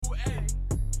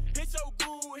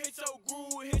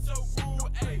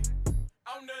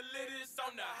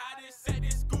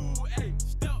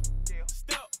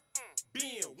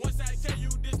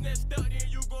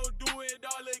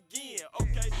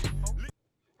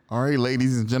All right,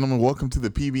 ladies and gentlemen, welcome to the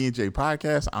PB&J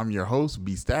podcast. I'm your host,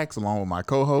 B Stacks, along with my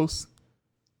co-host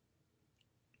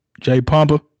Jay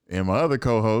Pumper. And my other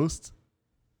co-host,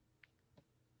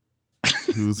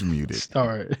 who's muted.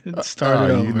 Start it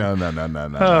over.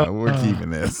 No. We're keeping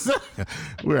this.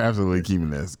 We're absolutely keeping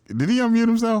this. Did he unmute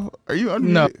himself? Are you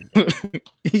unmuted? No,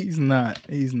 he's not.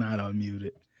 He's not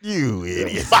unmuted. You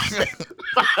idiot.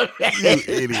 You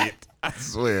idiot. I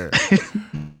swear.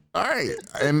 All right.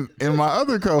 And my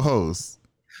other co-host,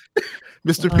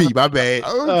 Mr. P, my bad.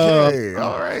 Okay,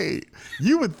 all right.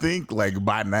 You would think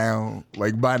by now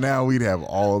we'd have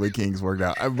all the kinks worked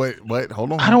out. But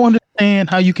hold on. I don't understand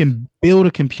how you can build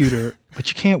a computer, but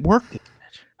you can't work it.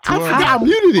 I forgot I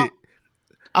muted it.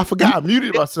 I forgot I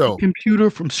muted myself. Computer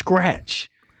from scratch.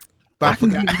 But I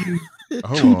forgot. Can give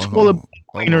you two toilet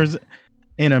cleaners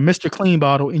and a Mr. Clean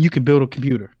bottle, and you can build a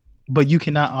computer. But you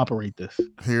cannot operate this.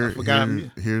 Here's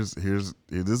this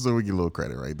is where we get a little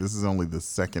credit, right? This is only the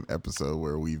second episode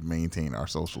where we've maintained our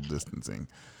social distancing.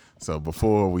 So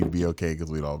before we'd be okay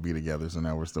because we'd all be together. So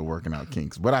now we're still working out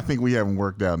kinks. But I think we haven't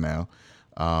worked out now.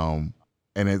 So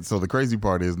the crazy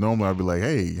part is normally I'd be like,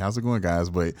 hey, how's it going, guys?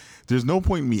 But there's no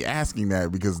point in me asking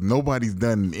that because nobody's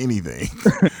done anything.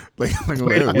 I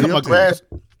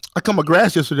cut my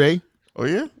grass yesterday. Oh,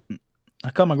 yeah? I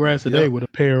cut my grass today with a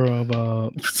pair of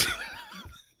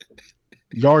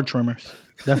yard trimmers.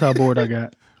 That's how bored I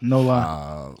got. No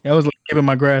lie. I was like giving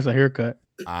my grass a haircut.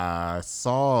 I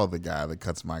saw the guy that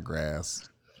cuts my grass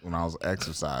when I was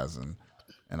exercising,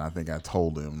 and I think I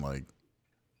told him,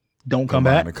 don't come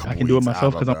back. I can do it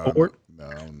myself because I'm bored. No,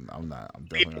 I'm not. I'm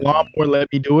definitely not.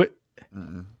 Let me do it.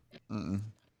 All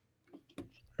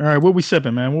right, what we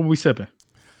sipping, man? What we sipping?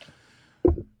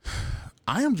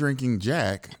 I am drinking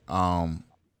Jack.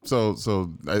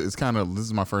 So it's kind of, this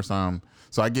is my first time.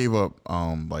 So I gave up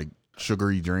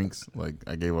sugary drinks.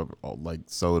 I gave up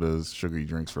sodas, sugary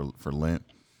drinks for Lent,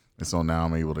 and so now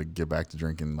I'm able to get back to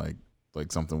drinking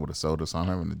like something with a soda. So I'm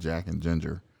having the Jack and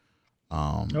ginger.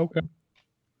 Okay.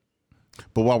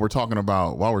 But while we're talking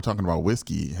about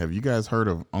whiskey, have you guys heard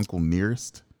of Uncle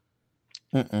Nearest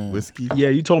whiskey? Yeah,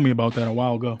 you told me about that a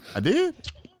while ago. I did.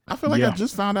 I feel like I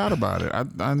just found out about it.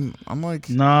 I'm like,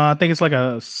 nah, I think it's like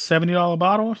a $70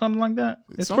 bottle or something like that.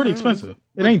 It's pretty expensive.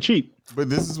 It ain't cheap. But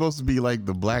this is supposed to be like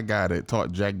the black guy that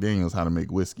taught Jack Daniels how to make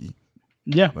whiskey.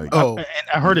 Yeah. And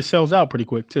I heard it sells out pretty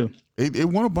quick too. It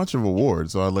won a bunch of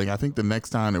awards. So I think the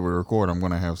next time that we record, I'm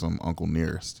gonna have some Uncle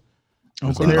Nearest.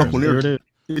 Uncle Nearest.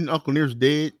 Isn't Uncle Nearest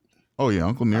dead? Oh yeah,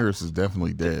 Uncle Nearest is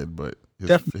definitely dead, but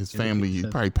his family, he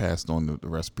probably passed on the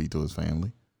recipe to his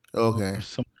family. Okay.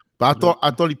 But I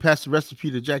thought he passed the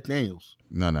recipe to Jack Daniels.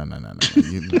 No.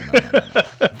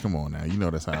 Come on now. You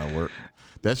know that's how it works.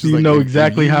 That's just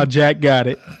exactly how Jack got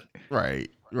it. Right.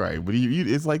 But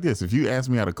it's like this. If you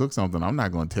ask me how to cook something, I'm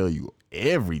not going to tell you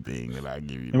everything that I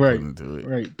give you to put into it.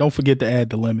 Right. Don't forget to add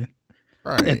the lemon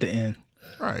at the end.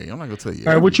 Right. I'm not going to tell you.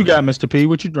 All right. What you got, Mr. P?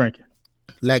 What you drinking?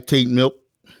 Lactate milk.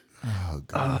 Oh,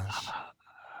 gosh.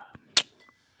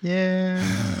 Yeah.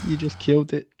 You just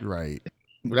killed it. Right.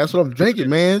 Well, that's what I'm drinking,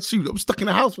 man. Shoot, I'm stuck in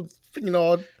the house with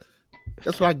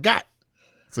that's what I got.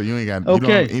 So you ain't got you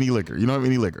don't have any liquor. You don't have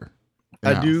any liquor.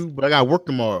 I do, but I got work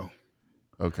tomorrow.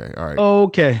 Okay, all right.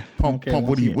 Okay. Pump,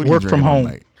 what do you work from home?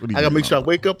 I gotta make sure I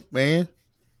wake up, man.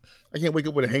 I can't wake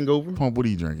up with a hangover. Pump, what are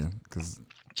you drinking? Because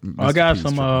I got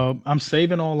some. I'm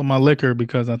saving all of my liquor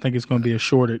because I think it's going to be a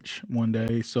shortage one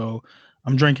day. So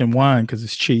I'm drinking wine because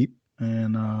it's cheap,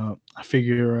 and I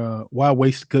figure why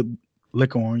waste good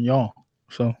liquor on y'all.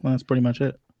 So that's pretty much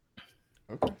it.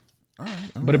 Okay. All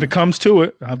right. But if it comes to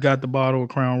it, I've got the bottle of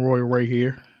Crown Royal right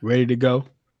here, ready to go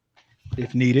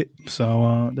if needed.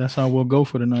 So that's how we'll go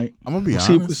for tonight. I'm gonna be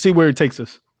honest. See where it takes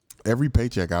us. Every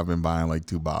paycheck I've been buying like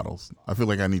 2 bottles. I feel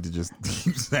like I need to just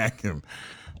keep stacking.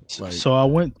 So I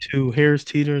went to Harris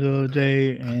Teeter the other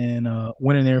day and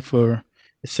went in there for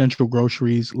essential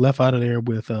groceries. Left out of there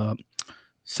with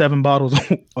 7 bottles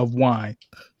of wine.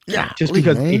 Yeah, just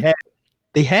because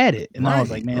they had it, and I was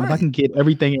like, man, if I can get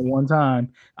everything at one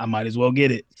time, I might as well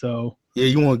get it. So yeah,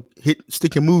 you want to hit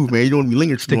stick and move, man. You don't want to be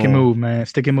lingering. Stick and move, man.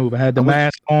 Stick and move. I had the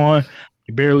mask on.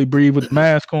 You barely breathe with the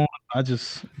mask on. I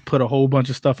just put a whole bunch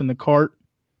of stuff in the cart.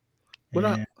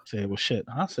 I said, well, shit,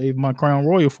 I'll save my Crown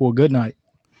Royal for a good night.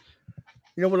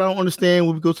 You know what I don't understand?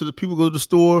 When people go to the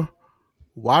store,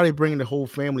 why are they bringing the whole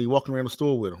family walking around the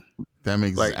store with them? That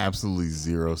makes absolutely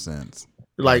 0 sense.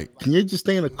 Can you just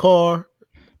stay in the car?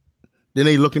 Then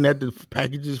they looking at the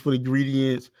packages for the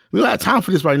ingredients. We don't have time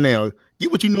for this right now. Get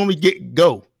what you normally get.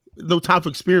 Go. No time for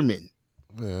experimenting.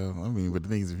 Well, I mean, but the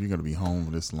thing is, if you're gonna be home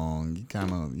for this long, you kind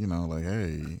of,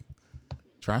 hey,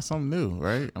 try something new,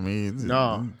 right? I mean,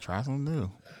 try something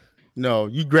new. No,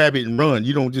 you grab it and run.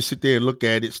 You don't just sit there and look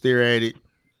at it, stare at it.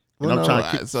 Well, And I'm no,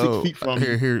 trying to kick 6 feet from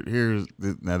you. here's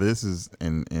now this is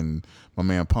and my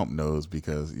man Pump knows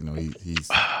because you know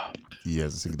he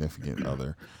has a significant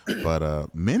other,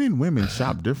 but men and women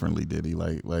shop differently. Did he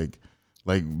like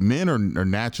men are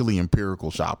naturally empirical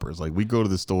shoppers. Like we go to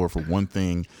the store for one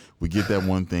thing, we get that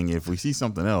one thing. If we see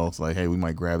something else, like hey, we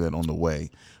might grab that on the way.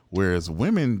 Whereas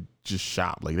women just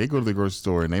shop. Like they go to the grocery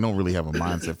store and they don't really have a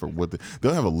mindset for what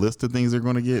they'll have a list of things they're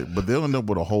going to get, but they'll end up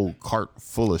with a whole cart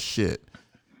full of shit.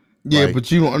 Yeah, like,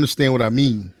 but you don't understand what I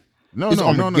mean. No. It's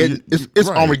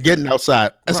right. Armageddon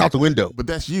outside. That's right. out the window. But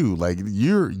that's you. Like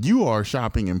you are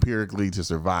shopping empirically to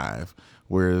survive,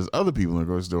 whereas other people in the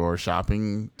grocery store are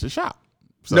shopping to shop.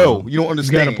 So, no, you don't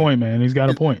understand. He's got a point, man. He's got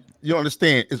a point. You don't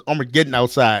understand. It's Armageddon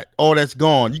outside. All that's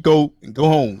gone. You go and go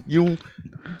home. You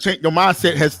change your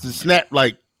mindset has to snap.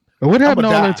 Like, but what happened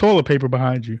to all that toilet paper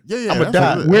behind you? Yeah. I'm gonna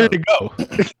die. Where did it go?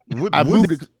 I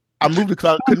moved it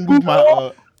because I couldn't move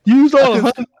my. Use all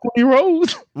 120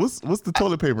 rolls. What's the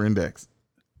toilet paper index?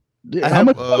 How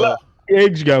much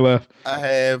eggs you got left? I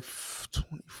have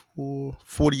 24,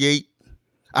 48.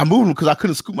 I moved them because I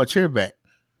couldn't scoop my chair back.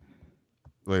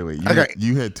 Wait.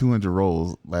 You had 200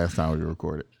 rolls last time we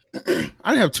recorded. I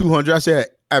didn't have 200. I said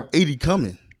I have 80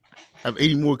 coming. I have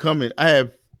 80 more coming. I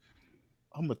have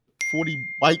 40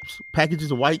 packages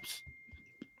of wipes.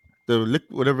 The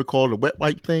liquid, whatever called the wet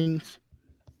wipe things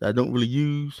that I don't really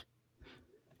use.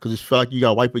 Because it felt like you got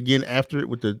to wipe again after it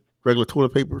with the regular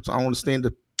toilet paper. So I don't understand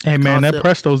the Hey, man, concept. that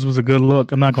Prestos was a good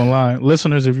look. I'm not going to lie.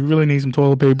 Listeners, if you really need some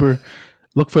toilet paper,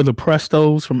 look for the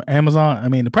Prestos from Amazon. I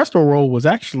mean, the Presto roll was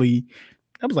actually,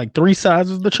 that was like 3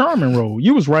 sizes of the Charmin roll.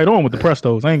 You was right on with the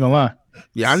Prestos. I ain't going to lie.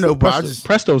 Yeah, I know, but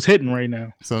Presto's hitting right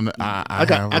now. So I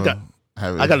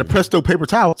got a Presto paper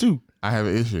towel, too. I have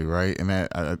an issue, right? And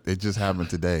that it just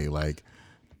happened today. Like,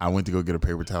 I went to go get a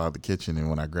paper towel out the kitchen, and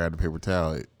when I grabbed the paper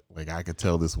towel, I could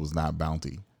tell this was not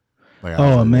Bounty. Like,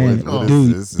 man,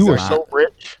 dude, you are so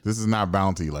rich. This is not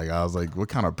Bounty. Like, I was like, what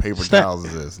kind of paper towels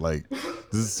is this? Like,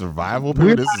 this is survival paper.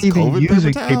 We're this not is even COVID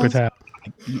using paper towels.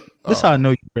 This is how I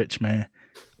know you're rich, man.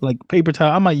 Like paper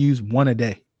towel, I might use one a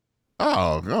day.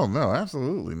 Oh no,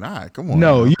 absolutely not. Come on.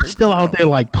 No, you're still out there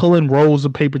like pulling rolls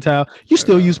of paper towel. You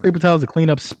still use paper towels to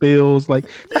clean up spills. Like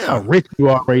that's how rich you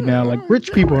are right now. Like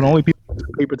rich people are the only people who use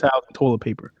paper towels and toilet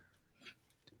paper.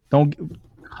 Don't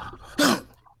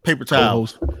paper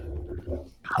towels.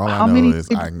 All I know is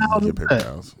I can get paper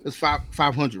towels. It's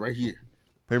 500 right here.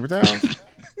 Paper towels.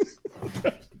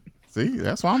 See,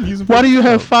 that's why I'm using. Why do you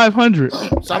have 500?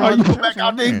 So I'm gonna go back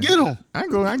out there and get them. I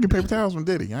can get paper towels from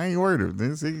Diddy. I ain't worried.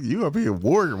 Then see, you up here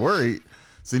worried,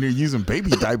 sitting here using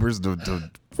baby diapers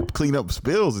to clean up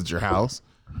spills at your house.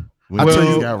 I'll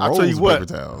tell you what.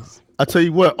 Paper towels. I tell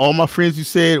you what. All my friends who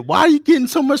said, "Why are you getting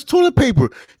so much toilet paper?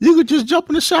 You could just jump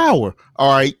in the shower."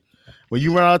 All right. When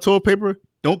you run out of toilet paper,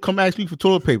 don't come ask me for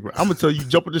toilet paper. I'm gonna tell you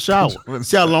jump in the shower.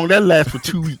 See how long that lasts for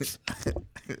 2 weeks.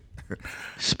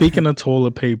 Speaking of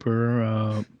toilet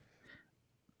paper,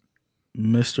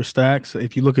 Mr. Stacks,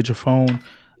 if you look at your phone,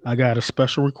 I got a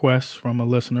special request from a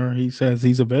listener. He says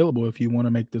he's available if you want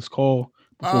to make this call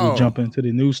before we jump into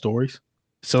the news stories.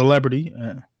 Celebrity.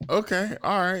 Okay.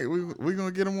 All right. We're going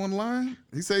to get him on the line.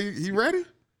 He say he ready?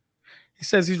 He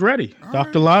says he's ready. All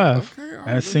Dr. right. Live. Okay. All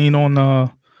as seen on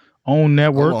OWN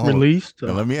network released.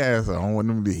 Now, let me ask. I don't want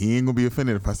him to, he ain't going to be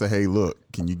offended if I say, hey, look,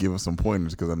 can you give us some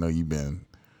pointers? Because I know you've been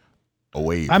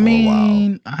away for a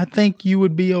while. I think you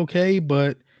would be okay,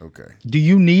 but okay. Do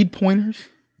you need pointers?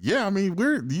 Yeah, I mean,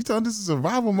 you telling this is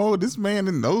survival mode. This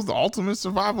man knows the ultimate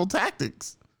survival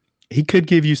tactics. He could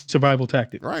give you survival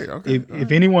tactics. Right. Okay.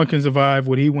 If anyone can survive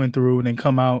what he went through and then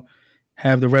come out,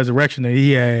 have the resurrection that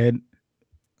he had,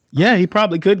 yeah, he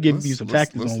probably could give you some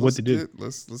tactics on what to do.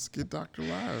 Let's get Dr.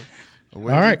 Live. All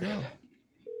right. Go.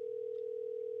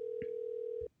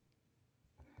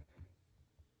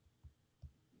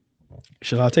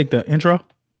 Should I take the intro?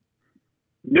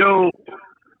 Yo,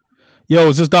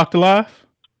 is this Dr. Live?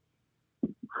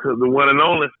 The one and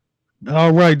only.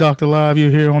 All right, Dr. Live,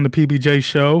 you're here on the PBJ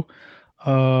show.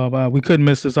 We couldn't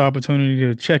miss this opportunity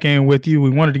to check in with you. We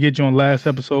wanted to get you on last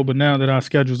episode, but now that our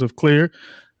schedules have cleared,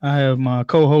 I have my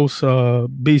co-host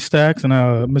B Stacks and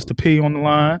Mr. P on the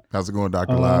line. How's it going,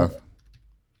 Dr. Live?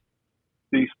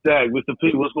 B Stack, Mr.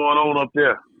 P, what's going on up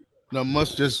there? Not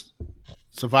much, just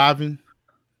surviving.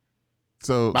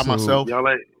 So myself.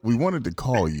 We wanted to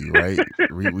call you, right?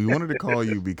 we wanted to call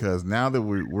you because now that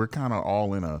we're kind of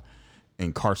all in a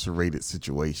incarcerated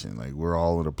situation. Like we're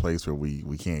all in a place where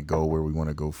we can't go where we want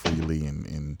to go freely,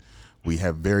 and we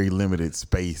have very limited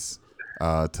space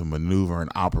to maneuver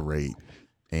and operate.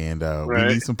 And we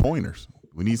need some pointers.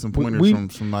 We need some pointers from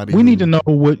somebody. We need to know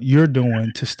what you're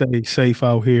doing to stay safe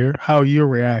out here, how you're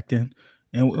reacting,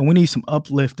 and we need some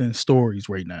uplifting stories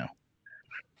right now.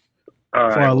 All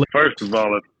right. Well, first of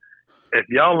all, if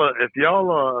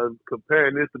y'all are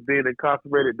comparing this to being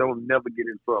incarcerated, don't never get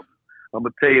in trouble. I'm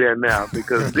gonna tell you that now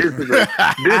because this is a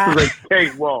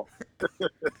cakewalk.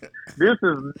 This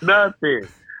is nothing.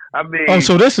 I mean,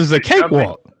 so this is a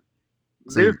cakewalk.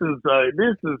 This is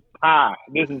pie.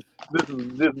 This is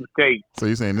cake. So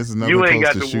you're saying this is nothing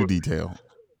close to shoe detail?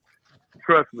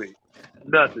 Trust me,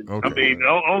 nothing. Okay. I mean,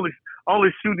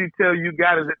 only shoe detail you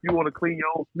got is if you want to clean your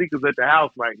own sneakers at the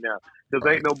house right now, because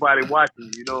ain't nobody watching.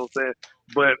 You know what I'm saying?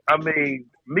 But I mean,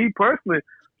 me personally,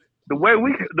 the way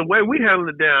we handle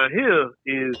it down here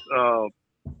is,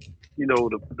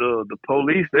 the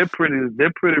police they're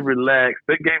pretty relaxed.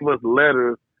 They gave us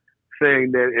letters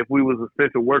saying that if we was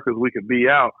essential workers, we could be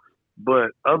out.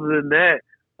 But other than that,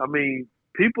 I mean,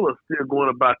 people are still going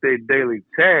about their daily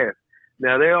tasks.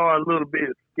 Now, they are a little bit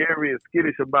scary and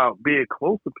skittish about being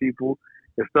close to people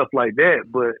and stuff like that.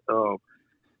 But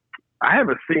I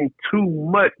haven't seen too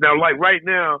much. Now, like right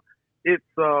now, it's,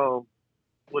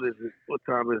 what is it? What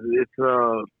time is it? It's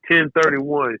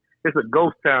 10:31. It's a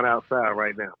ghost town outside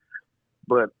right now.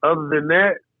 But other than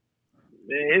that,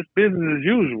 man, it's business as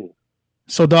usual.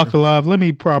 So, Dr. Live, let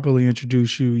me properly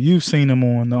introduce you. You've seen him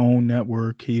on the OWN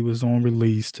network. He was on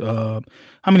Released. How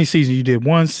many seasons you did?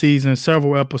 One season,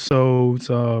 several episodes.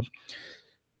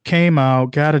 Came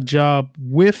out, got a job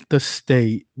with the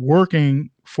state, working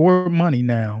for money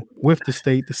now with the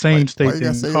state, the same state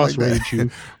that incarcerated you.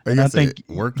 And I think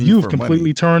you've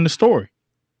completely turned the story.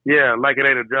 Yeah, like it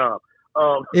ain't a job.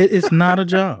 It's not a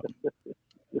job.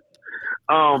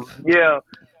 Yeah,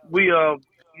 we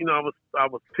I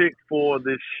was picked for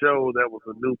this show that was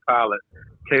a new pilot.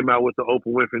 Came out with the Oprah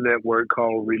Winfrey Network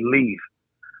called Relief.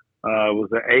 It was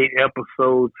an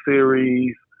 8-episode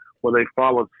series where they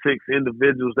followed 6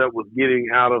 individuals that was getting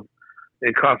out of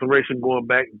incarceration, going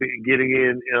back, getting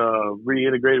in,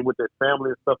 reintegrated with their family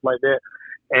and stuff like that.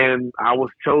 And I was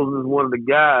chosen as one of the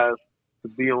guys to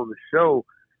be on the show.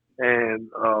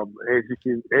 And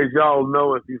as y'all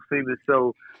know, if you've seen the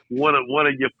show, one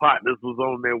of your partners was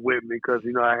on there with me because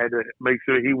I had to make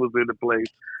sure he was in the place.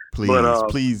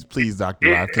 Please, Dr.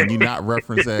 Live, can you not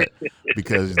reference that?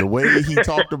 Because the way he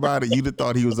talked about it, you'd have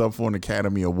thought he was up for an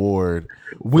Academy Award.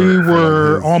 We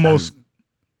were almost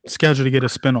scheduled to get a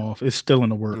spinoff. It's still in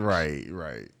the works.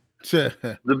 Right. To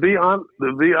be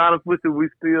honest with you, we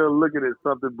still looking at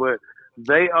something, but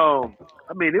they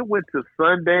it went to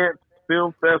Sundance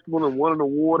Film Festival and won an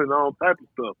award and all type of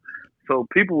stuff. So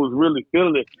people was really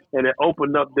feeling it, and it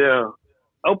opened up their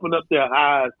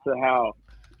eyes to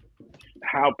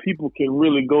how people can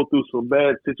really go through some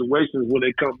bad situations when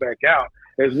they come back out,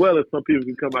 as well as some people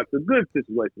can come out to good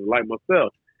situations like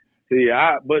myself.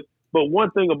 But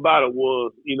one thing about it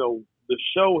was, the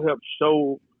show helped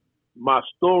show my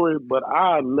story, but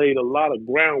I laid a lot of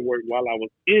groundwork while I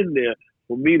was in there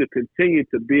for me to continue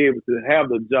to be able to have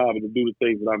the job and to do the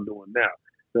things that I'm doing now.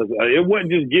 Because it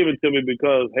wasn't just given to me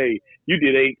because, hey, you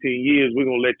did 18 years, we're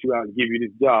going to let you out and give you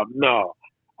this job. No,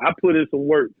 I put in some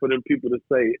work for them people to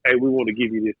say, hey, we want to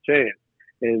give you this chance.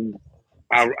 And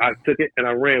I took it and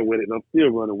I ran with it, and I'm still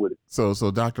running with it. So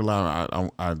Dr. Live,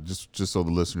 I just so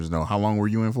the listeners know, how long were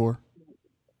you in for?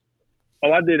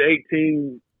 Oh, I did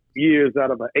 18 years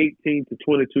out of an 18 to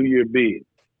 22 year bid.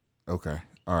 Okay.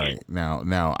 All right.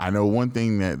 Now I know one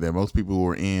thing that most people who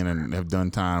are in and have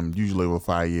done time, usually over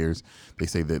 5 years, they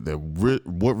say that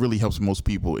what really helps most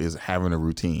people is having a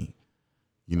routine.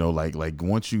 Like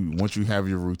once you have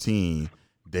your routine,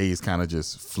 days kind of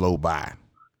just flow by.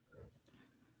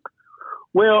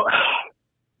 Well,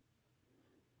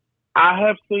 I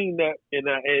have seen that,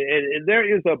 and there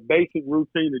is a basic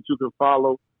routine that you can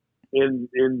follow,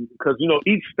 because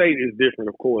each state is different.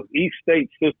 Of course, each state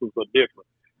systems are different.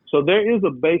 So there is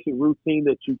a basic routine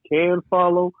that you can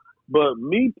follow. But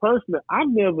me personally, I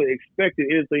never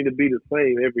expected anything to be the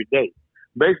same every day.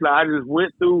 Basically, I just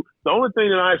went through. The only thing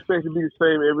that I expected to be the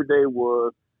same every day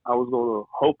was I was going to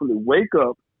hopefully wake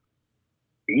up,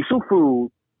 eat some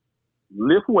food,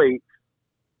 lift weights,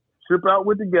 trip out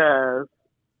with the guys,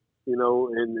 and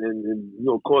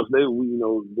of course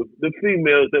the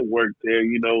females that worked there,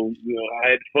 I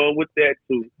had fun with that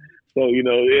too. So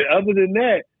other than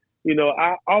that,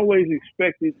 I always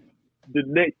expected the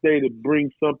next day to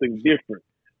bring something different,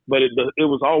 but it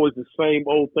was always the same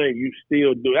old thing. You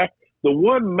still do. The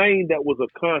one main that was a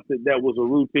constant, that was a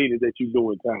routine, is that you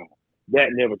do in time.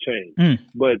 That never changed.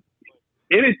 But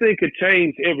anything could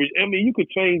change you could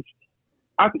change.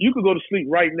 You could go to sleep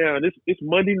right now, and it's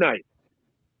Monday night.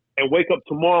 and wake up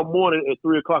tomorrow morning at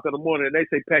 3:00 in the morning and they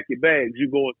say pack your bags, you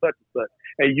going such and such,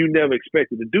 and you never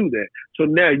expected to do that. So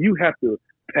now you have to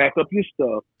pack up your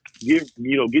stuff, get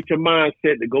your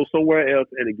mindset to go somewhere else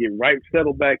and to get right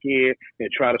settled back in and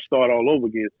try to start all over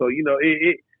again. So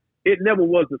it never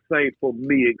was the same for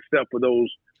me except for those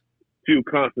few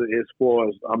constants as far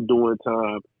as I'm doing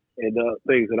time and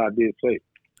things that I did say.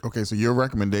 Okay, so your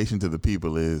recommendation to the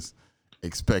people is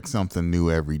expect something new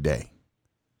every day,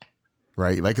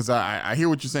 right? Like, cause I hear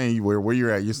what you're saying. Where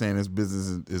you're at, you're saying this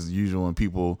business is usual and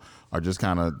people are just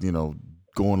kind of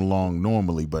going along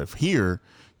normally. But here,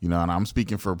 and I'm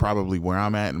speaking for probably where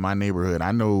I'm at in my neighborhood.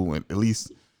 I know at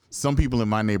least some people in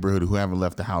my neighborhood who haven't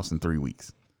left the house in 3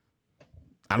 weeks.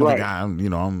 I don't think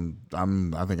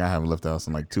I think I haven't left the house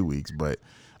in like 2 weeks, but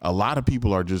a lot of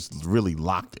people are just really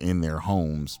locked in their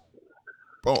homes.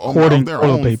 On their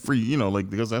own free,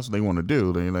 because that's what they want to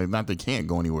do. They can't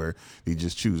go anywhere. They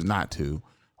just choose not to.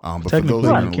 But technically,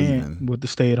 for those you can't with the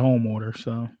stay-at-home order.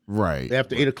 So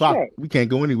after 8:00, we can't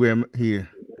go anywhere here.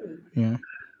 Yeah.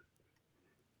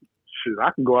 Shoot, I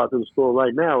can go out to the store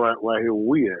right now, right here where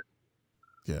we at.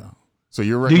 Yeah. So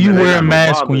you're do you wear a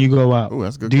mask when you go out? Oh,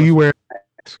 that's good. Do you wear a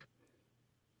mask?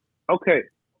 Okay.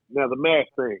 Now the mask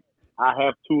thing. I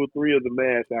have 2 or 3 of the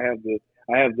masks. I have the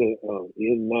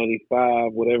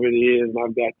N95, whatever it is, and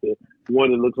I've got the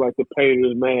one that looks like the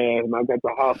painter's mask, and I've got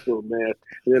the hospital mask,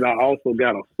 and then I also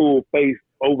got a full face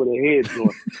over the head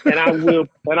joint, and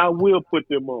I will put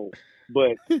them on.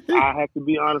 But I have to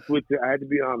be honest with you.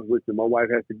 My wife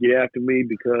has to get after me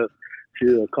because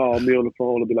she'll call me on the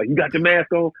phone and be like, "You got the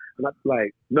mask on?" And I'm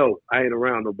like, "No, I ain't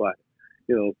around nobody."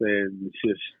 You know what I'm saying?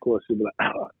 Of course, she'll be like,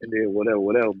 "Ah," and then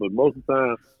whatever. But most of the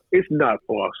time, it's not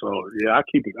far. So yeah, I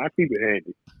keep it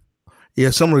handy.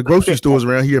 Yeah, some of the grocery stores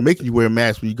around here making you wear a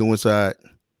mask when you go inside.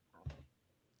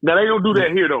 Now they don't do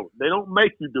that here though. They don't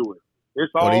make you do it.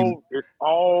 It's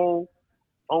all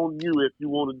on you if you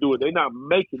want to do it. They're not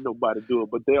making nobody do it,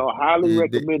 but they are highly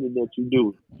recommending that you do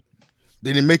it.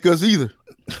 They didn't make us either.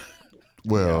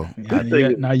 Well,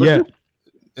 not yet.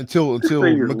 Until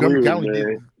Montgomery County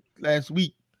did last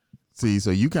week. See,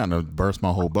 so you kind of burst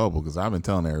my whole bubble because I've been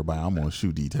telling everybody I'm on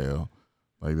shoe detail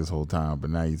like this whole time, but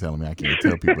now you're telling me I can't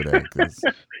tell people that because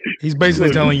he's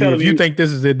basically telling you if you think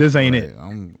this is it, this ain't it.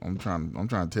 I'm trying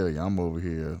to tell you I'm over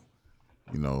here,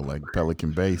 like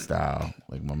Pelican Bay style,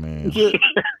 like my man.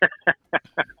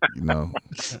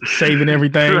 Saving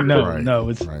everything. No, right, no,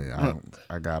 it's right.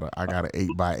 I got a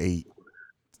 8x8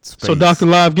 space. So Dr.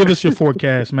 Live, give us your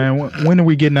forecast, man. When are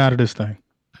we getting out of this thing?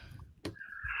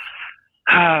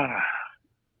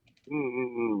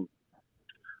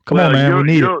 Come on, man. We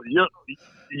need it.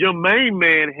 Your main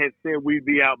man had said we'd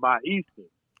be out by Easter,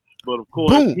 but of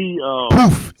course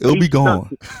it'll be gone.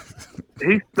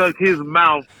 He stuck his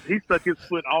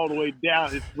foot all the way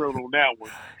down his throat on that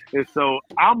one, and so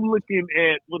I'm looking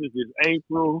at what is this?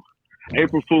 April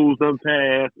Fool's done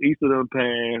passed, Easter done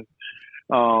passed.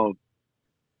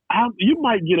 You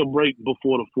might get a break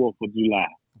before the 4th of July.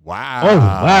 Wow!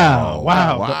 Oh,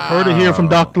 wow! Heard it here from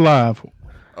Dr. Live.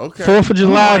 Okay. 4th of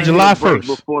July, July 1st.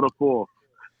 Before the 4th.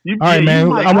 All right,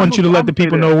 man. I want you to let the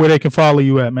people know where they can follow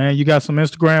you at, man. You got some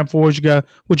Instagram for us?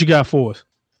 What you got for us?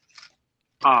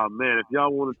 Man, if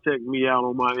y'all want to check me out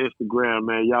on my Instagram,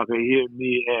 man, y'all can hit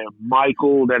me at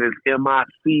Michael. That is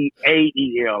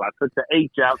Micael. I took the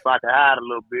H out so I can hide a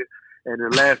little bit, and the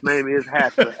last name is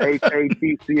Hatcher,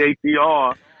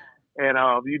 Hatcatr. And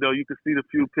you can see the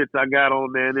few pictures I got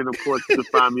on there, and then of course you can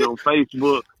find me on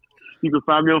Facebook. You can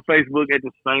find me on Facebook at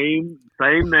the same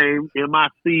name,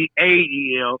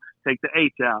 Micael. Take the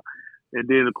H out. And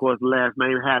then, of course, the last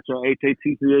name, Hatcher,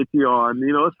 Hatcatr. And,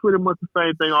 it's pretty much the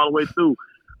same thing all the way through.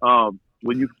 My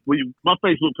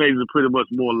Facebook page is pretty much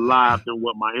more live than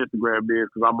what my Instagram is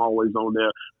because I'm always on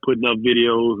there putting up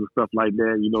videos and stuff like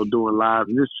that, doing live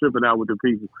and just tripping out with the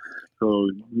people. So,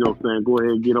 what I'm saying, go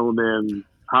ahead and get on there and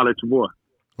holler at your boy.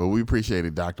 Well, we appreciate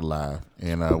it, Dr. Live.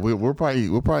 And we'll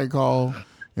probably call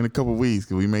in a couple of weeks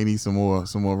because we may need some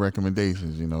more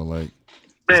recommendations.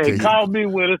 Hey, call me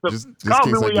when it's call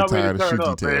me when y'all ready to turn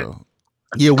up, man.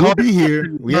 Yeah, we'll be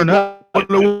here. We ain't know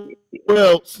where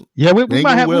else. Yeah, we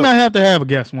might have to have a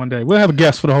guest one day. We'll have a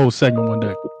guest for the whole segment one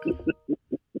day.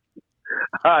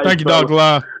 Right, thank you, Dr.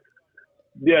 Live.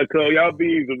 Yeah, cuz y'all be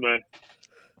easy, man.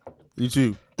 You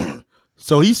too.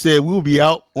 So he said we'll be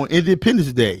out on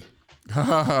Independence Day.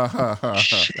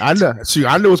 I know. See,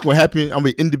 I know what's going to happen. I'm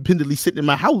independently sitting in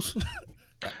my house.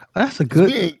 That's a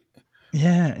good.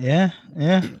 Yeah.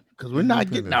 Because we're not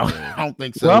getting out. I don't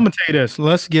think so. Well, I'm gonna tell you this.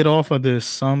 Let's get off of this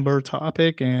somber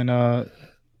topic and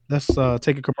let's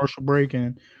take a commercial break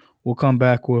and we'll come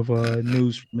back with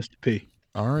news from Mr. P.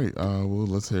 All right. Well,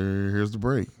 let's hear. Here's the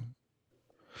break.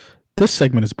 This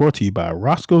segment is brought to you by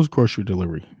Roscoe's Grocery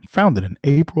Delivery, founded in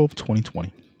April of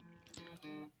 2020.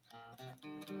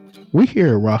 We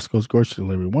here at Roscoe's Grocery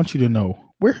Delivery want you to know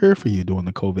we're here for you during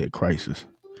the COVID crisis.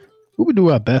 We will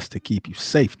do our best to keep you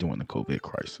safe during the COVID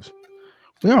crisis.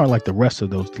 We aren't like the rest of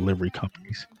those delivery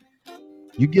companies.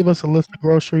 You give us a list of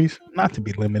groceries, not to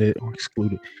be limited or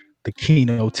excluded. The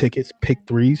Keno tickets, pick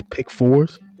 3s, pick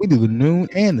 4s. We do the noon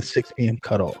and the 6 p.m.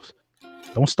 cutoffs.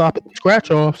 Don't stop at the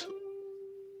scratch-offs.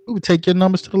 We would take your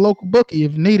numbers to the local bookie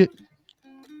if needed.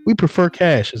 We prefer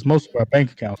cash as most of our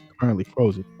bank accounts are currently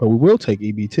frozen, but we will take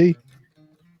EBT.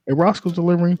 At Roscoe's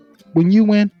Delivery, when you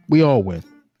win, we all win.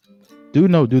 Do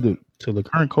know due to the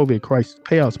current COVID crisis,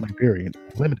 payouts may vary and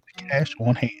are limited to cash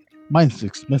on hand, minus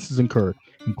expenses incurred,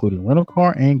 including rental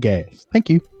car and gas. Thank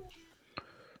you.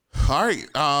 All right.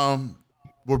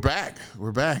 We're back.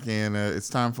 And it's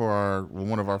time for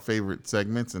one of our favorite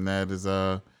segments, and that is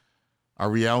our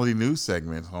reality news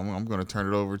segment. I'm going to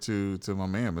turn it over to my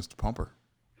man, Mr. Pumper.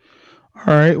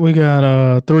 All right, we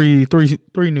got three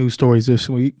news stories this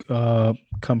week.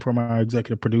 Come from our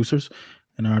executive producers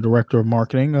and our director of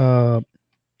marketing.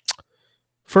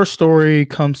 First story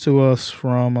comes to us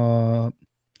from a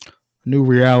new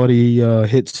reality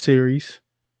hit series,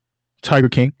 Tiger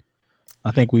King. I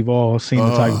think we've all seen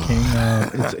the Tiger King.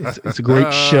 It's a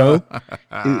great show.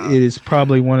 It is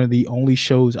probably one of the only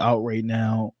shows out right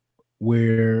now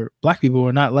where black people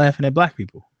are not laughing at black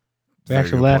people. They're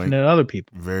actually laughing at other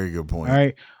people. Very good point. All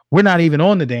right. We're not even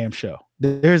on the damn show.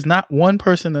 There's not one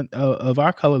person of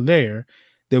our color there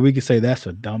that we could say that's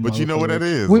a dumb. But you know what that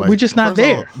is? We're just not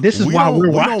there. This is why we're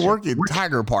watching. We don't work at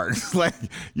Tiger Parks. Like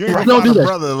you ain't gonna find a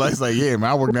brother like yeah, man,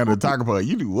 I work down at the Tiger Park.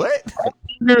 You do what?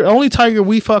 The only tiger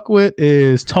we fuck with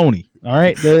is Tony. All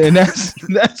right, and that's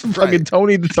fucking right.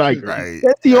 Tony the Tiger. Right.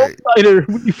 That's the only tiger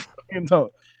we fucking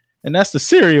talk. And that's the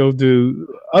cereal dude.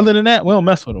 Other than that, we don't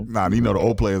mess with him. Nah, you know the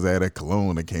old players had that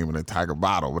cologne that came in a tiger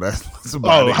bottle, but that's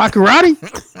about it. Hakarati?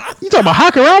 You talking about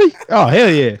Hakarati? Oh,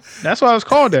 hell yeah. That's why it's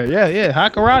called that. Yeah,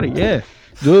 Hakarati. Yeah.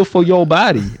 Good for your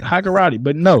body. Hakarati.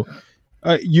 But no,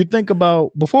 you think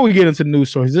about, before we get into the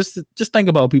news stories, just think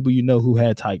about people you know who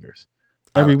had tigers.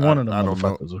 Every one of them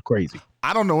motherfuckers was crazy.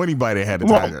 I don't know anybody that had a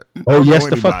tiger. Oh, yes,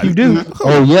 the fuck you do.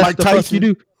 Oh, yes, the fuck you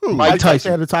do. Mike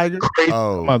Tyson had a tiger? Crazy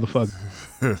motherfucker.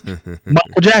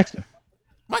 Michael Jackson.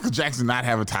 Michael Jackson not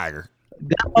have a tiger.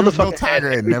 That motherfucker tiger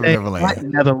at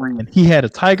Neverland. He had a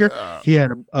tiger. He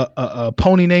had a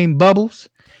pony named Bubbles.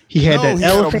 He had elephant.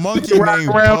 Had a monkey named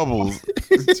Bubbles.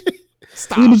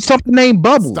 Stop. It was something named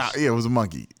Bubbles. Stop. Yeah, it was a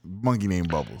monkey. Monkey named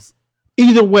Bubbles.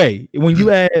 Either way, when you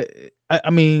add,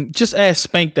 just add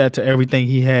Spank that to everything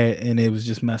he had, and it was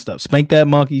just messed up. Spank that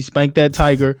monkey, spank that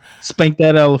tiger, spank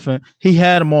that elephant. He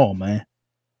had them all, man.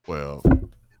 Well.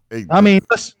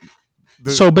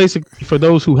 So basically, for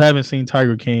those who haven't seen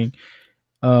Tiger King,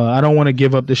 I don't want to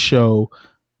give up the show,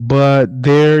 but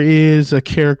there is a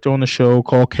character on the show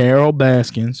called Carol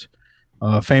Baskins,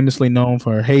 famously known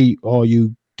for, hey, all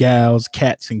you gals,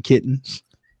 cats, and kittens.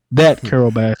 That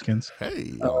Carol Baskins.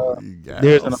 Hey,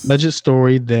 there's an alleged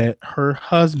story that her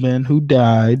husband, who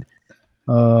died,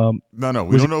 we don't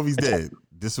know if he's dead.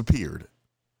 Disappeared.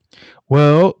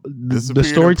 Well, the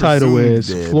story title is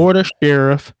dead. Florida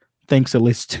Sheriff thinks at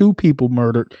least 2 people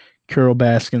murdered Carol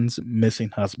Baskin's missing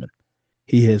husband.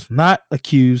 He has not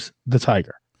accused the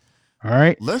tiger. All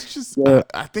right. Let's just,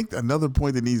 I think another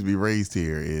point that needs to be raised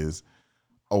here is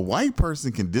a white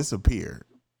person can disappear.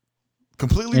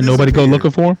 Completely and nobody go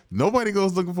looking for him? Nobody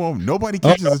goes looking for him. Nobody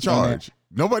catches a charge.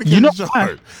 Nobody catches a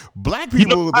charge. Black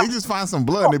people, they just find some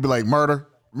blood and they be like, murder.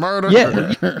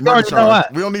 Yeah,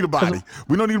 we don't need a body.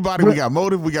 We don't need a body. We got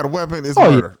motive. We got a weapon. It's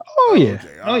murder. Oh yeah.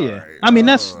 Right. I mean,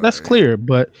 that's clear.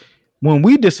 But when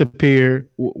we disappear,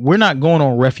 we're not going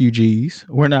on refugees.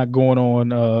 We're not going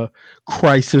on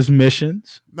crisis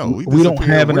missions. No, we don't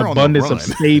have an abundance of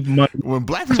saved money. When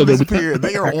black people disappear,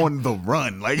 they are on the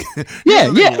run. Like yeah.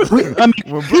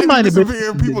 When black people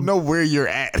disappear, people know where you're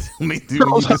at.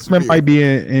 Girl's husband might be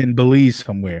in Belize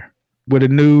somewhere with a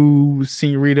new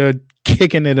senorita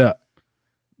kicking it up.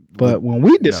 But when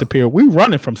we disappear, we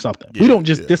running from something. We don't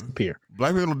just disappear.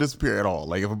 Black people don't disappear at all.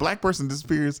 Like if a black person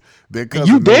disappears, their cousin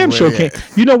you damn sure can't.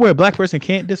 You know where a black person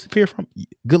can't disappear from?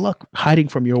 Good luck hiding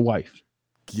from your wife.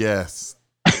 Yes.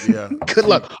 Yeah. Good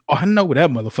luck. Oh, I know where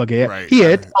that motherfucker at. Right, he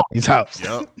at Tony's house.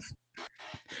 Yep.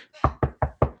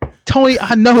 Tony,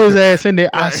 I know his ass in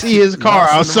there. I see his car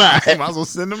outside. Might as well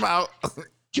send him out.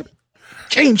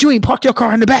 James, you ain't parked your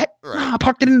car in the back. Right. Nah, I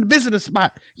parked it in the visitor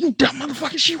spot. You dumb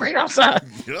motherfucker. She right outside.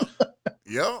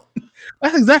 Yep.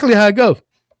 That's exactly how it goes.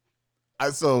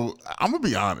 So I'm gonna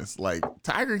be honest. Like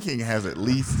Tiger King has at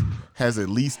least 2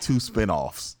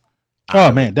 spinoffs.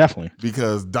 Oh man, definitely.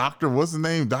 Because what's his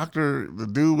name? The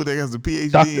dude with has a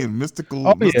PhD in mystical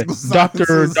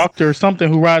sciences. Doctor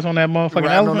something who rides on that motherfucking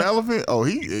elephant. On the elephant. Oh,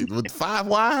 he with 5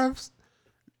 wives.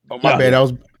 Oh my bad. I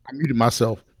muted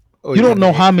myself. Oh, you don't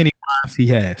know how many wives he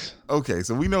has. Okay,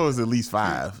 so we know it's at least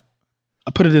 5.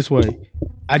 I put it this way: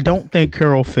 I don't think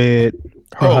Carol fed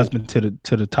her husband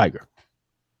to the tiger.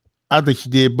 I think she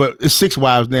did, but it's 6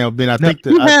 wives now. Then I think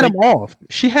she had him off.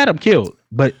 She had him killed,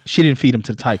 but she didn't feed him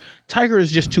to the tiger. Tiger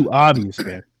is just too obvious,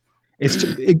 man.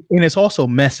 And it's also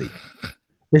messy.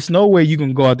 There's no way you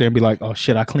can go out there and be like, "Oh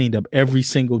shit, I cleaned up every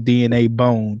single DNA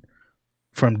bone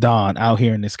from Don out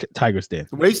here in this tiger's den."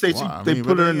 The way they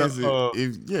put her in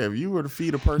if you were to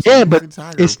feed a person, yeah, but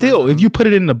it's still if you put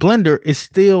it in the blender, it's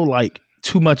still like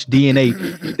too much DNA.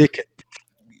 It could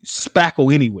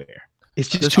spackle anywhere. It's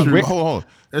just too rich. Hold on.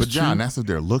 But John, that's what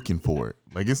they're looking for.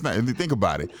 Like it's not. Think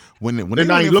about it. When they went in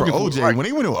for OJ, when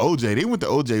they went to OJ, they went to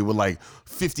OJ with like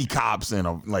 50 cops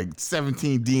and like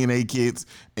 17 DNA kits,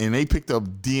 and they picked up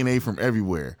DNA from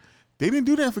everywhere. They didn't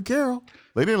do that for Carol.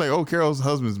 Like they're like, oh, Carol's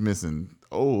husband's missing.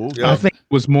 Oh, okay. I think it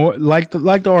was more like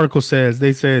the article says.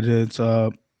 They said it's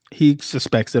he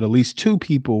suspects that at least 2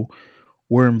 people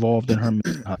were involved in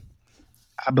her.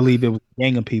 I believe it was a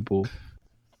gang of people.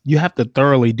 You have to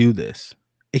thoroughly do this.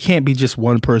 It can't be just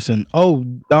one person. Oh,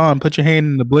 Don, put your hand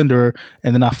in the blender,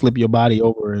 and then I flip your body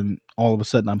over, and all of a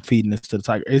sudden I'm feeding this to the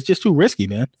tiger. It's just too risky,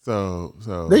 man. So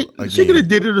she could have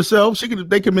did it herself. They could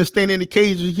have been standing in the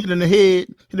cage and hit him in the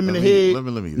head.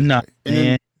 Let me. No,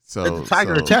 man. So let the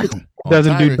tiger attack him.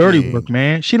 Doesn't do dirty work,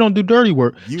 man. She don't do dirty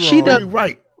work. She does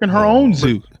right in her own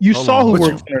zoo. You saw who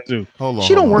works in her zoo. Hold on.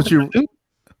 She don't work in her zoo.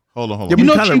 Hold on.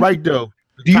 You're kind of right though.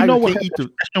 Do you know what her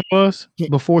profession was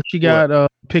before she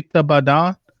got picked up by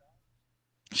Don?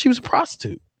 She was a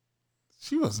prostitute.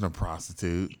 She wasn't a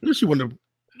prostitute. She wasn't.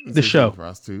 The show.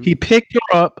 He picked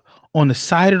her up on the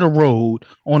side of the road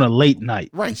on a late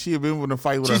night. Right. She had been in a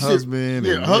fight with her husband.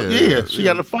 She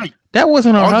got a fight. That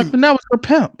wasn't her husband. That was her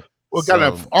pimp. Well, got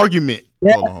an argument.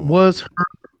 That was her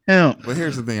pimp. But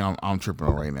here's the thing I'm tripping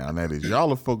on right now, and that is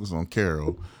y'all are focused on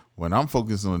Carol when I'm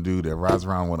focused on a dude that rides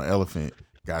around with an elephant,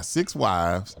 got 6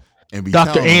 wives, and be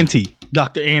Dr. Ante.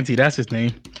 Dr. Ante, that's his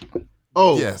name.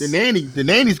 Oh, yes. The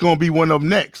nanny's gonna be one of them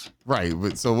next. Right.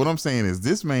 But so what I'm saying is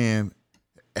this man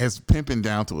has pimping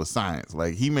down to a science.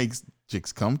 Like he makes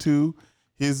chicks come to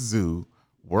his zoo,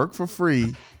 work for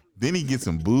free, then he gets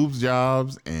some boobs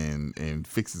jobs and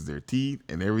fixes their teeth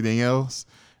and everything else,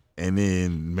 and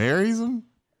then marries them.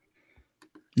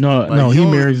 No, he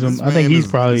marries them. I think he's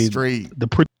probably straight the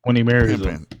pretty when he marries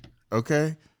them.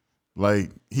 Okay,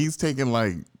 like he's taking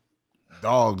like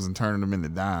dogs and turning them into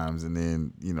dimes, and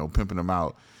then pimping them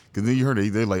out. Because then you heard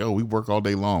they're like, oh, we work all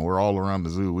day long. We're all around the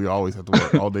zoo. We always have to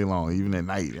work all day long, even at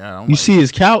night. Yeah, you see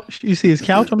his couch? You see his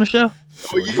couch on the show?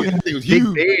 Oh yeah, it was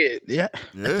huge. Big bed. Yeah.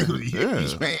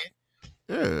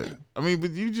 Yeah. I mean,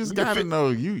 but you just gotta know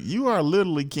you are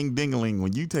literally King Dingling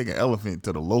when you take an elephant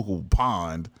to the local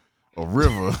pond or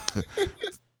river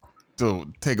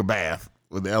to take a bath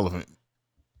with the elephant.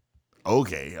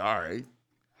 Okay, all right.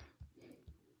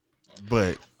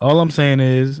 But all I'm saying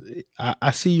is,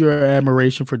 I see your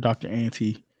admiration for Dr.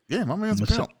 Ante. Yeah, my man's a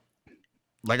pimp.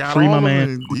 Like free my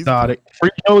man, Exotic.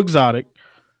 Free Joe Exotic.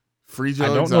 Free Joe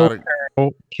Exotic. I don't know if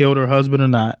Carol killed her husband or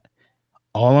not.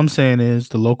 All I'm saying is,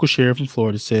 the local sheriff in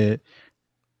Florida said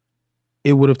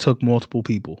it would have took multiple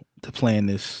people to plan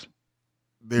this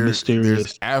mysterious.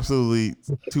 There's absolutely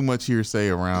too much hearsay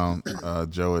around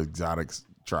Joe Exotic's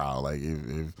trial. Like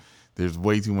if there's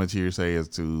way too much hearsay as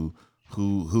to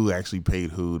who actually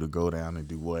paid who to go down and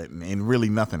do what, and really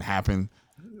nothing happened.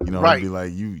 Right. It'd be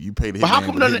like you paid a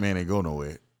hitman, but the hitman ain't go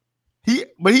nowhere. He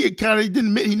kind of didn't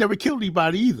admit he never killed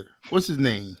anybody either. What's his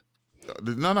name?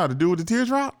 No, to do with the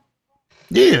teardrop.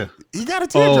 Yeah, he got a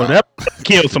teardrop. Oh, that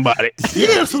killed somebody. Yeah,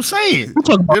 that's what I'm saying. You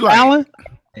talking about Alan?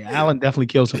 Yeah, Alan definitely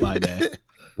killed somebody. Man.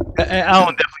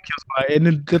 Alan definitely killed somebody.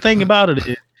 And the thing about it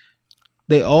is,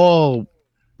 they all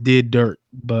did dirt,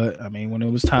 but I mean, when it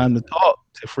was time to talk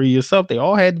to free yourself, they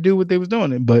all had to do what they was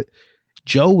doing. But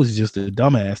Joe was just a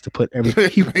dumbass to put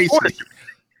everything.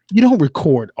 You don't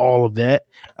record all of that.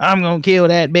 I'm gonna kill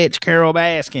that bitch, Carol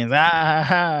Baskins.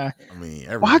 I mean,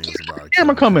 why keep the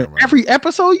camera coming? Every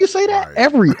episode you say that? Right.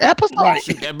 Every episode? Right.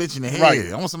 Shoot that bitch in the head. Right.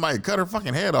 I want somebody to cut her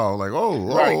fucking head off. Like, oh.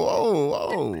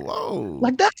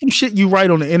 Like that's some shit you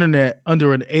write on the internet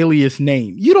under an alias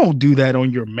name. You don't do that on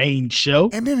your main show.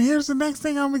 And then here's the next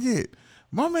thing I'm gonna get.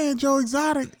 My man Joe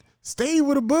Exotic stayed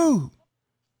with a boo.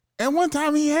 And one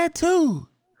time he had 2.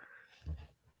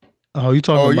 Oh, you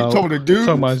talking about? You talking the dudes?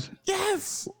 Talking about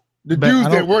Yes. The dudes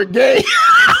that weren't gay.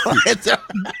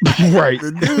 Right.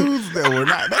 The dudes that were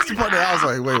not. That's the part that I was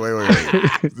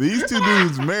like, wait. These two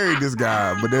dudes married this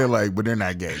guy, but they're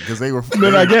not gay because they're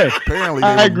not gay. Apparently, they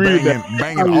I were agree with that.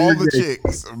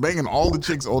 banging all the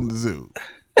chicks on the zoo.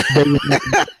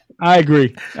 I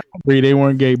agree. They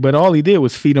weren't gay, but all he did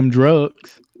was feed them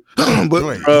drugs. But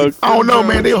I don't know,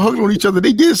 man. They were hugging on each other.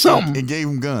 They did something. And gave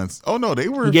them guns. Oh no, they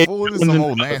were full of some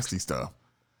old nasty stuff.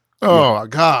 Oh my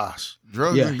gosh.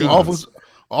 Drugs and guns.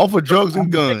 All for drugs and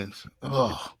guns.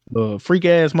 Oh, freak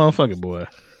ass motherfucker, boy.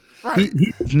 Right.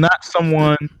 He's not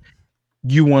someone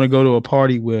you want to go to a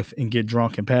party with and get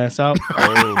drunk and pass out.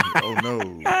 Oh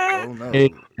no.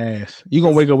 Egg ass. You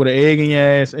gonna wake up with an egg in your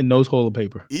ass and nose hole of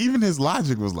paper. Even his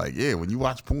logic was like, yeah, when you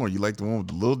watch porn, you like the one with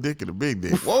the little dick and the big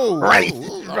dick. Whoa, right.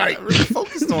 I'm not really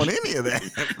focused on any of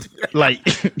that. Like,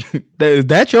 is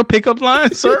that your pickup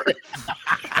line, sir?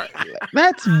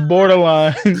 That's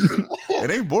borderline.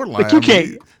 It ain't borderline. Like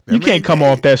you can't come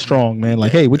off that strong, man.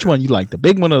 Like, hey, which one you like, the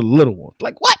big one or the little one?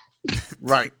 Like, what?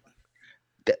 Right.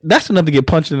 That's enough to get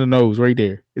punched in the nose right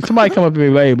there. If somebody come up and be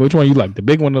like, hey, which one you like, the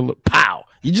big one or the pow?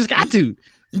 You just got to.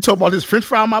 You talk about this French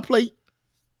fry on my plate?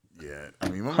 Yeah, I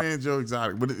mean, my man Joe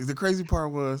Exotic. But the crazy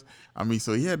part was, I mean,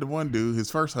 so he had the one dude,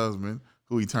 his first husband,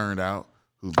 who then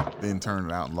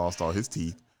turned out and lost all his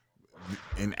teeth,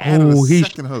 and added a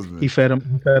second husband. He fed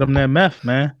him that meth,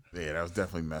 man. Yeah, that was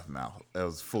definitely meth. Now that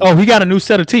was full. Oh, he got a new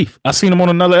set of teeth. I seen him on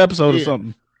another episode or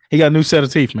something. He got a new set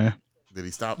of teeth, man. Did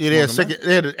he stop? Yeah, they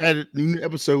had a new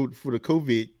episode for the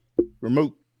COVID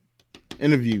remote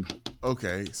interview.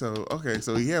 Okay, so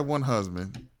he had one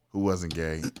husband who wasn't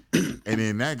gay, and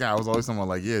then that guy was always someone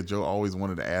like, yeah, Joe always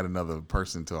wanted to add another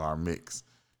person to our mix,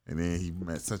 and then he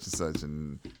met such and such,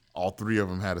 and all three of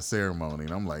them had a ceremony,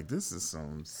 and I'm like, this is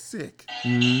some sick.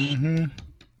 Mm-hmm.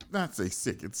 Not say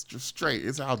sick, it's just straight.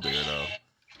 It's out there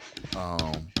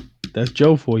though. That's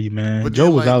Joe for you, man. But Joe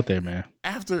was out there, man.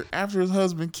 After his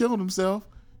husband killed himself,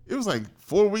 it was like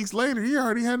 4 weeks later, he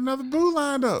already had another boo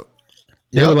lined up.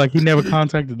 They were like, he never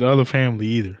contacted the other family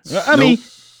either. I mean,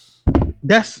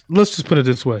 let's just put it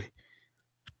this way.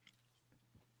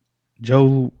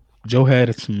 Joe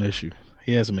had some issues.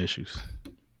 He had some issues.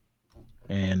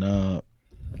 And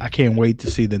I can't wait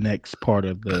to see the next part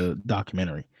of the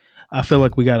documentary. I feel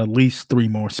like we got at least 3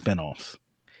 more spinoffs.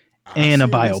 And a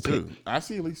biopic. I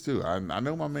see at least 2. I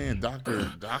know my man, Dr.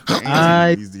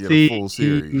 Anthony needs to get a full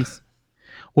series.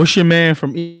 What's your man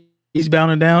from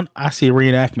Eastbound and Down? I see a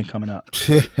reenactment coming up.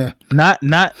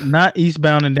 not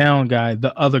Eastbound and Down guy,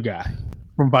 the other guy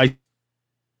from Vice.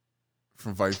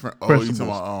 From Vice. Oh, you talking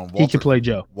about Walter, he could play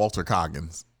Joe. Walter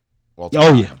Coggins.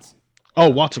 Yeah. Oh,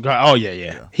 Walter Coggins. Oh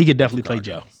yeah. He could definitely play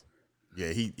Joe.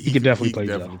 Yeah, he could definitely play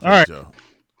Joe. All right. Joe.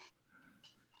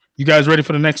 You guys ready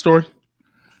for the next story?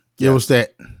 Yeah, what's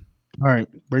that? All right,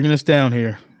 bringing us down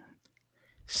here.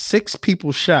 6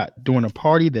 people shot during a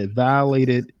party that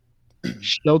violated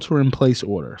shelter-in-place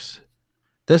orders.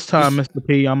 This time, Mr.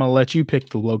 P, I'm gonna let you pick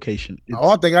the location.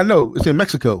 I think I know. It's in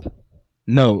Mexico.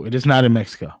 No, it is not in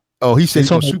Mexico. Oh, he said he's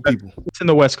gonna shoot people. It's in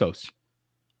the West Coast.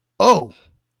 Oh.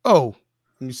 Let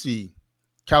me see.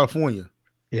 California.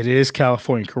 It is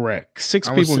California, correct. 6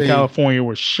 people in California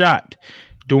were shot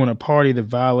during a party that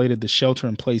violated the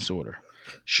shelter-in-place order.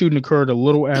 Shooting occurred a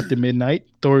little after midnight.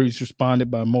 Authorities responded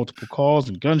by multiple calls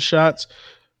and gunshots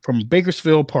from a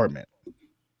Bakersfield apartment.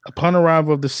 Upon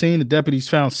arrival of the scene, the deputies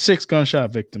found 6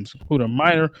 gunshot victims, including a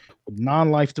minor with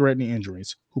non-life-threatening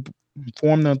injuries, who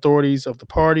informed the authorities of the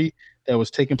party that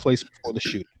was taking place before the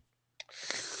shooting.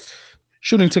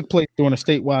 Shooting took place during a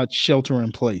statewide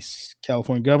shelter-in-place.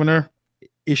 California governor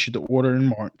issued the order in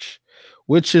March,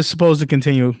 which is supposed to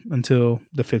continue until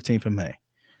the 15th of May.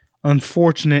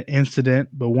 Unfortunate incident,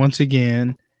 but once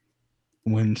again,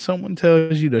 when someone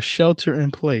tells you to shelter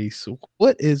in place,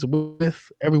 what is with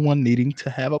everyone needing to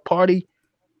have a party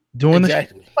during the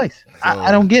place? So,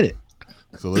 I don't get it.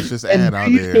 So let's just add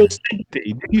out there. Do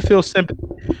you feel sympathy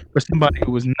for somebody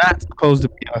who was not supposed to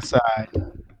be outside?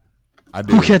 I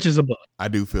do. Who catches a bug? I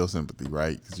do feel sympathy,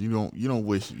 right? Because you don't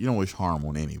wish harm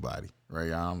on anybody,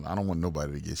 right? I don't want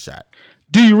nobody to get shot.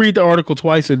 Do you read the article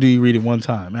twice or do you read it one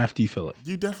time after you fill it?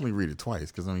 You definitely read it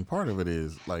twice because I mean, part of it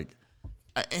is like,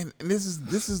 and this is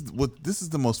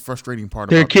the most frustrating part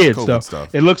about kids COVID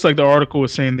stuff. It looks like the article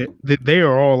was saying that they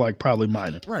are all like probably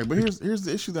minor. Right, but here's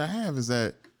the issue that I have is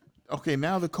that okay,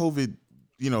 now the COVID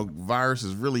virus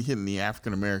is really hitting the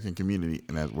African American community,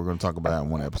 and we're going to talk about that in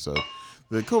one episode.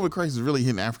 The COVID crisis is really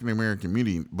hitting the African American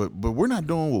community, but we're not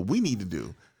doing what we need to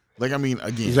do. Like I mean,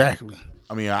 again, exactly.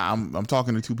 I mean, I'm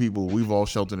talking to 2 people. We've all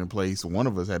sheltered in place. One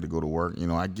of us had to go to work.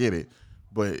 I get it.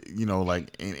 But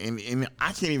like, and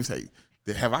I can't even say,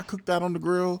 have I cooked out on the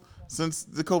grill since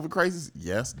the COVID crisis?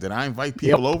 Yes. Did I invite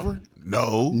people over?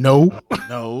 No.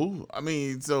 No. I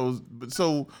mean, so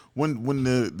when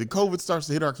the COVID starts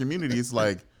to hit our community, it's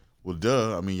like, well,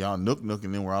 duh. I mean, y'all nook,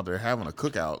 and then we're out there having a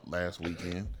cookout last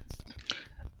weekend.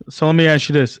 So let me ask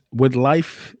you this: would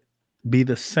life be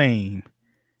the same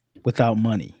without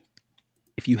money?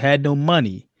 If you had no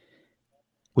money,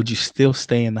 would you still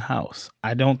stay in the house?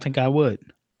 I don't think I would.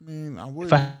 I mean, I would.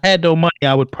 If I had no money,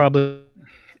 I would probably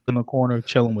in the corner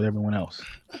chilling with everyone else.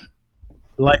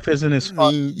 Life isn't as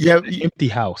fun. You have empty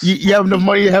house. You have enough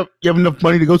money. You have enough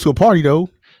money to go to a party though.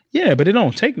 Yeah, but it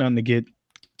don't take nothing to get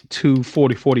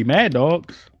 40 Mad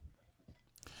Dogs.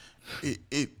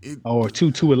 Or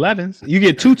 211s. You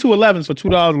get 211s for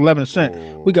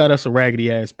 $2.11. We got us a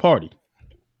raggedy ass party.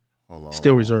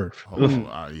 Still reserved.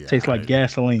 Tastes like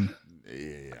gasoline.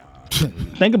 Yeah.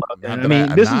 Think about that. I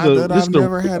mean, this is I've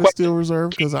never had a steel reserve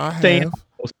because I have.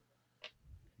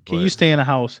 Can you stay in a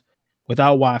house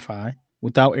without Wi-Fi,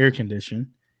 without air conditioning,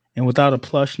 and without a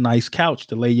plush, nice couch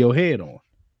to lay your head on?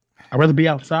 I'd rather be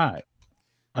outside.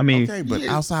 I mean, okay, but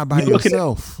outside by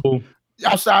yourself.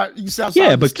 Outside, you outside.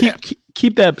 Yeah, but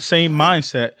keep that same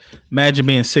mindset. Imagine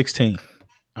being 16.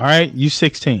 All right, you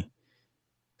 16.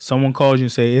 Someone calls you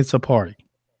and say it's a party.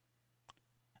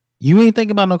 You ain't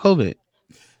thinking about no COVID.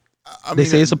 They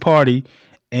say it's a party,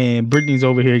 and Brittany's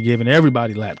over here giving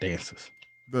everybody lap dances.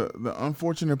 The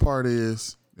unfortunate part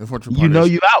is,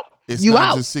 you out. It's you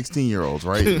not out. just 16-year-olds,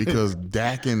 right? Because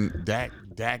Dak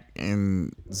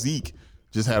and Zeke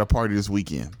just had a party this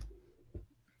weekend,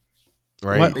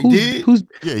 right? Who's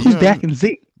Dak and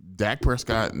Zeke? Dak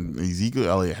Prescott and Ezekiel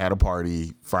Elliott had a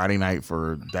party Friday night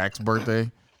for Dak's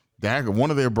birthday. One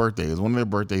of their birthdays,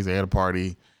 they had a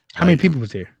party. How many people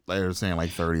was there? They were saying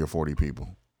like 30 or 40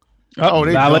 people. Oh,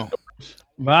 they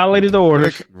violated the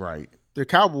orders. Right. They're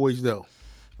Cowboys though.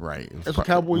 Right. That's what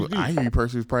Cowboys do. I hear you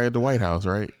personally was probably at the White House,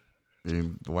 right?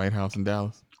 In the White House in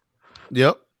Dallas.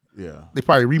 Yep. Yeah. They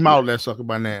probably remodeled that sucker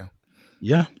by now.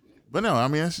 Yeah. But no, I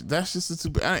mean that's just a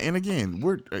super. And again,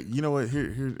 we're you know what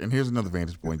here's another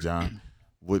vantage point, John.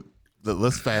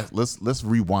 Let's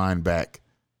rewind back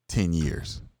 10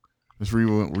 years. Let's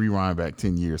rewind back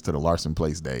 10 years to the Larson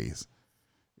Place days.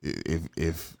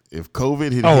 If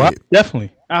COVID had hit,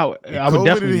 definitely. I would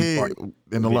definitely hit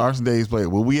in the Larson days play.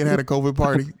 Well, we had a COVID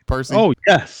party, Percy. Oh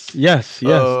yes.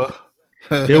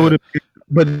 It would have.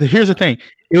 But here's the thing: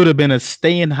 it would have been a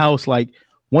stay in house. Like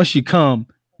once you come,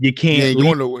 you can't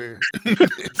go nowhere.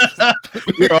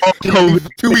 We're all COVID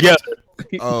together.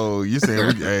 Oh, you're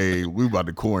saying we about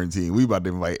to quarantine. We about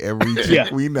to invite every chick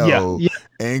we know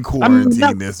and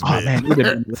quarantine this bitch. Man, it would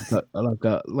have been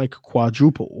like a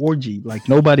quadruple orgy. Like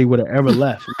nobody would have ever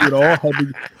left. We would all had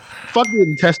to fuck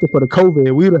getting tested for the COVID.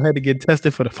 We would have had to get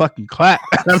tested for the fucking clap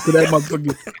after that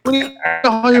motherfucker. What are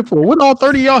y'all here for? What all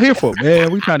 30 of y'all here for?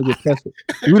 Man, we trying to get tested.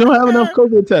 We don't have enough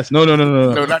COVID tests. No. No,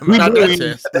 not that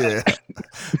test. Yeah.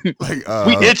 Like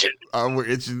we itching. We're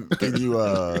itching. Can you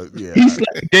yeah. He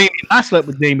slept with Jamie. I slept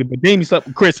with Jamie, but Jamie slept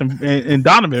with Chris and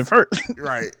Donovan first.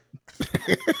 Right.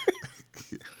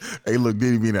 Hey, look,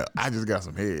 Diddy being up. I just got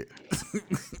some head.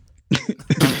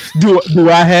 Do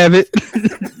I have it?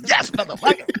 Yes,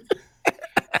 motherfucker.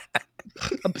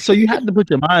 So you have to put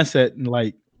your mindset in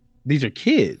like these are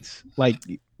kids. Like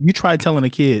you try telling a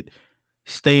kid,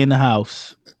 stay in the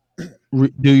house,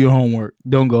 do your homework,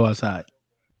 don't go outside.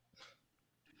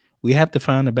 We have to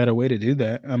find a better way to do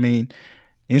that. I mean,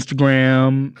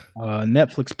 Instagram,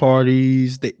 Netflix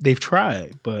parties, they've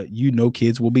tried, but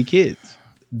kids will be kids.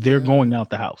 They're going out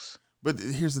the house. But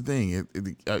here's the thing,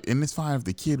 and it's fine if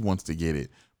the kid wants to get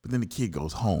it, but then the kid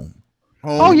goes home.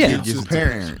 Oh yeah, his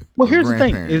parents. Well, here's the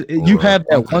thing: you have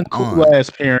that one cool ass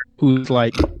parent who's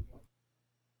like,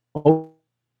 "Oh,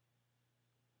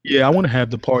 yeah, I want to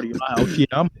have the party in my house. Yeah,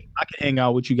 I can hang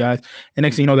out with you guys." And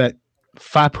next thing you know, that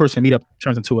 5-person meetup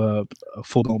turns into a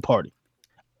full-blown party.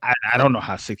 I don't know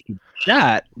how 6 people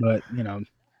shot, but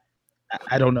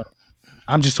I don't know.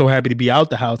 I'm just so happy to be out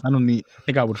the house. I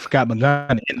think I would have forgot my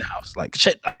gun in the house. Like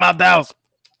shit, I'm out the house.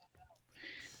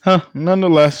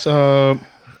 Nonetheless, I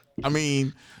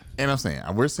mean, and I'm saying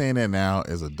we're saying that now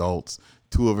as adults.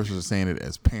 2 of us are saying it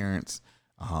as parents.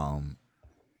 Like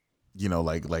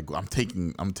I'm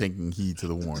taking heed to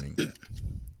the warning.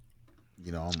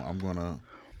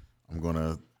 I'm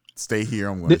gonna stay here.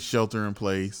 I'm gonna shelter in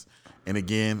place. And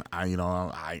again,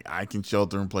 I can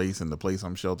shelter in place, and the place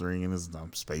I'm sheltering in is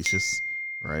spacious,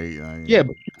 right? Yeah,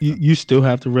 but you still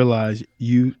have to realize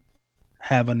you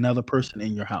have another person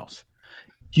in your house.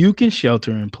 You can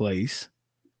shelter in place,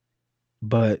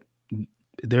 but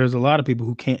there's a lot of people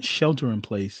who can't shelter in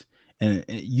place and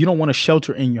you don't want to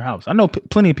shelter in your house. I know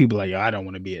plenty of people like, yo, I don't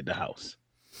want to be at the house.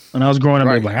 When I was growing up,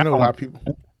 Right. like, I know a lot of people.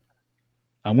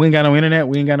 We ain't got no internet.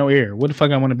 We ain't got no air. What the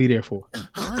fuck I want to be there for?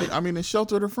 All right. I mean, then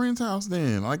shelter at a friend's house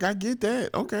then. Like, I get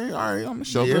that. Okay. All right. I'm going to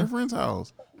shelter at a friend's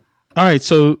house. All right.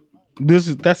 So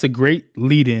that's a great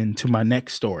lead in to my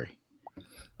next story.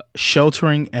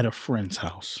 Sheltering at a friend's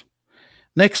house.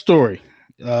 Next story.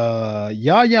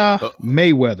 Yaya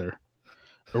Mayweather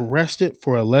arrested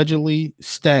for allegedly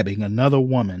stabbing another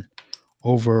woman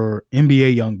over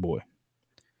NBA YoungBoy.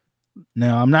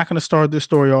 Now, I'm not going to start this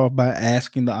story off by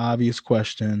asking the obvious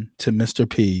question to Mr.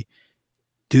 P.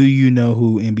 Do you know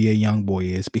who NBA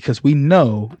YoungBoy is? Because we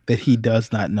know that he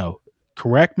does not know.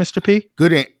 Correct, Mr. P?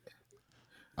 Good.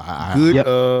 I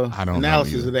don't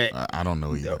analysis know of that. I don't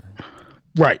know either.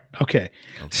 Right. Okay.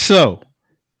 So,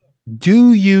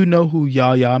 do you know who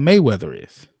Yaya Mayweather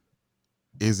is?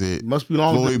 Is it must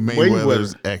belong Floyd to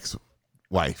Mayweather's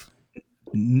ex-wife?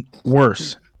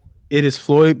 Worse. It is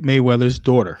Floyd Mayweather's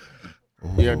daughter.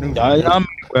 Yeah, Yaya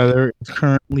Mayweather is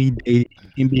currently dating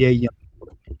NBA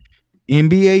YoungBoy.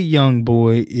 NBA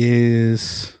YoungBoy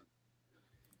is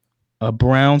a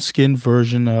brown-skinned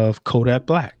version of Kodak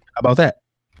Black. How about that?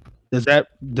 Does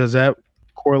that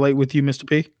correlate with you, Mr.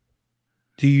 P?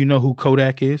 Do you know who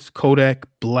Kodak is? Kodak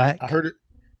Black. I heard it.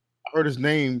 I heard his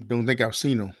name. Don't think I've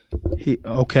seen him.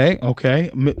 Okay.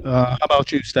 How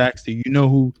about you, Stacks? Do you know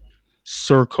who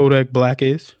Sir Kodak Black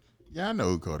is? Yeah, I know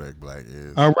who Kodak Black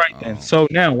is. All right, then. So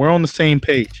now we're on the same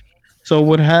page. So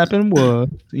what happened was,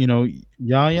 Yaya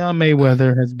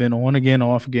Mayweather has been on again,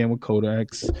 off again with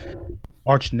Kodak's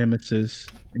arch nemesis,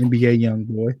 NBA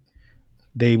YoungBoy.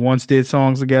 They once did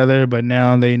songs together, but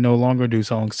now they no longer do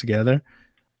songs together.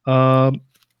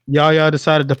 Yaya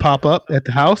decided to pop up at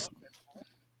the house,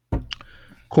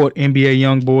 caught NBA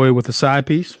YoungBoy with a side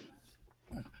piece,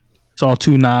 saw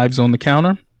 2 knives on the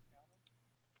counter,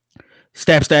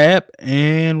 stab,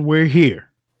 and we're here.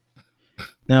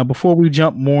 Now, before we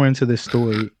jump more into this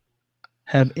story,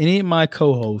 have any of my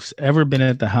co-hosts ever been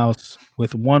at the house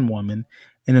with one woman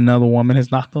and another woman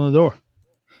has knocked on the door?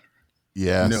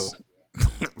 Yes. No.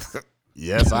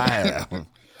 Yes, I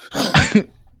have.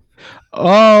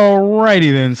 All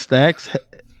righty then, Stacks.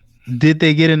 Did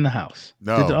they get in the house?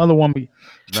 No. Did the other one be?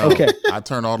 No. Okay. I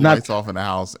turned all the lights off in the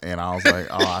house, and I was like,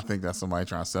 oh, I think that's somebody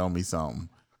trying to sell me something.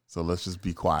 So let's just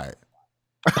be quiet.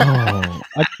 Oh,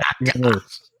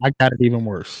 I got it even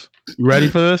worse. You ready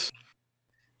for this?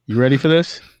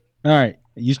 All right.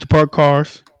 I used to park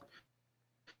cars.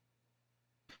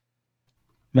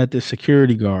 Met this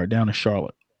security guard down in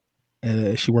Charlotte.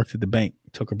 She worked at the bank.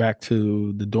 Took her back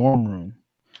to the dorm room.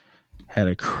 Had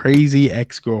a crazy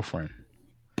ex-girlfriend.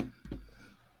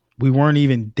 We weren't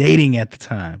even dating at the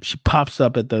time. She pops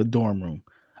up at the dorm room.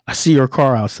 I see her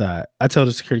car outside. I tell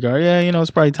the security guard, yeah,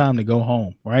 it's probably time to go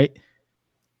home, right?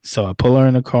 So I pull her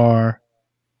in the car.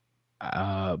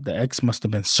 The ex must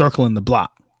have been circling the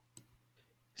block.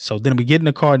 So then we get in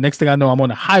the car. Next thing I know, I'm on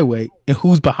the highway, and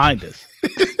who's behind us?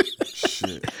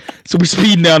 Shit. So we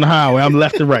speeding down the highway. I'm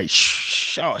left and right.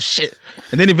 Shh, oh shit!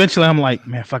 And then eventually, I'm like,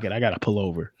 man, fuck it. I gotta pull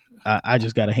over. I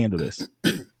just gotta handle this.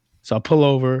 So I pull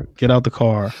over, get out the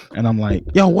car, and I'm like,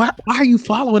 yo, why are you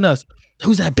following us?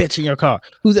 Who's that bitch in your car?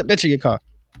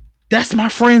 That's my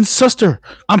friend's sister.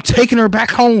 I'm taking her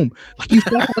back home. Like, you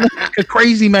following us like a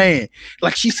crazy man.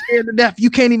 Like, she's scared to death. You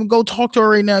can't even go talk to her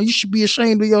right now. You should be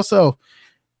ashamed of yourself.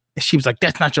 And she was like,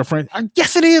 that's not your friend.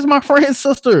 Yes, it is my friend's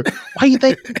sister. Why you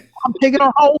think I'm taking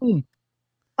her home?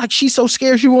 Like, she's so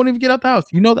scared she won't even get out the house.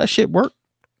 You know that shit worked?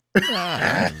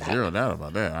 Zero doubt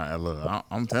about that.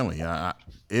 I'm telling you,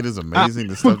 it is amazing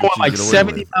the stuff going that you like get away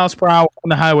 70 with. miles per hour on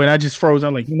the highway, and I just froze.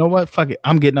 I'm like, you know what? Fuck it.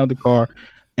 I'm getting out the car,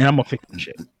 and I'm gonna fix the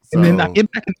shit. And then I get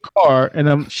back in the car,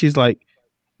 and she's like,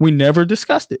 we never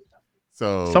discussed it.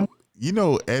 So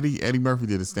Eddie Murphy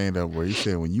did a stand up where he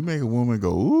said, when you make a woman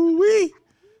go ooh wee,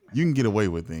 you can get away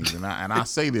with things. And I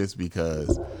say this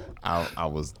because I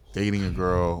was dating a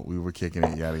girl, we were kicking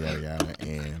it, yada yada yada,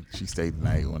 and she stayed the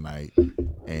night one night,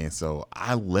 and so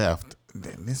I left.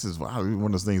 And this is one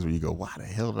of those things where you go, why the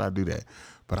hell did I do that?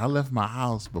 But I left my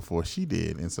house before she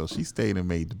did, and so she stayed and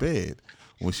made the bed.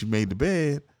 When she made the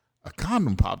bed, a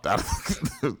condom popped out of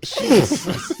the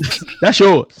sheets. That's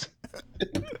yours.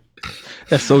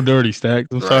 That's so dirty, Stack.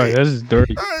 I'm sorry. That's just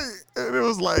dirty. Right. And it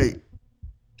was like,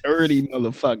 dirty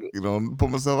motherfucker. Put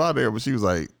myself out there, but she was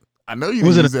like, I know you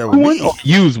didn't use that with me. Or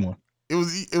use one? It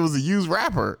was a used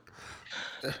wrapper.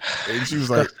 And she was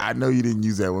like, I know you didn't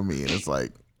use that with me. And it's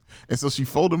like, and so she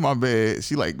folded my bed.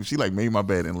 She made my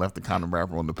bed and left the condom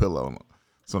wrapper on the pillow.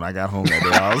 So when I got home that day,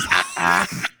 I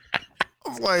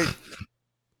was like,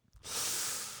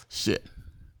 shit.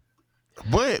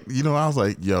 But I was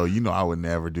like, yo, I would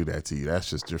never do that to you. That's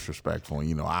just disrespectful.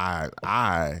 I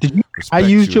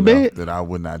used your bed that I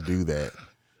would not do that.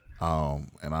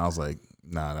 And I was like,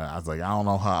 nah. I was like, I don't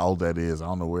know how old that is. I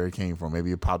don't know where it came from.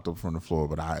 Maybe it popped up from the floor,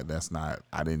 but I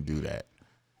didn't do that.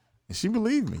 And she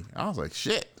believed me. I was like,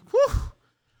 shit. Woo.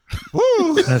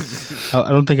 Woo. I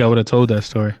don't think I would have told that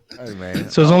story. Hey, man.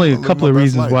 So there's only a couple of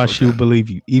reasons why she would believe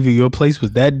you. Either your place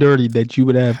was that dirty that you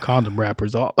would have condom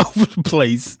wrappers all over the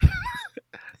place.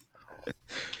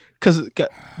 Because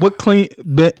what clean?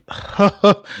 This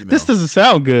doesn't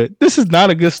sound good. This is not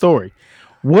a good story.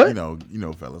 What?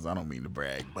 Fellas, I don't mean to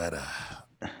brag, but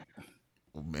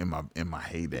in my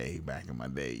heyday, back in my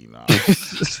day,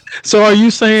 So are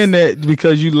you saying that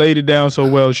because you laid it down so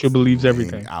well, she believes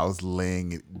everything? I was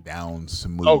laying it down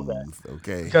smooth,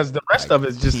 okay? Because the rest of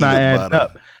it's just not adding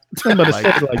up. I'm about to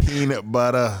say like peanut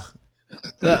butter.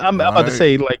 I'm about to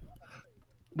say like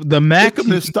the max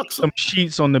stuck some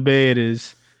sheets on the bed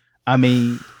is. I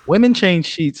mean, women change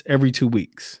sheets every 2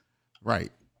 weeks.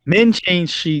 Right. Men change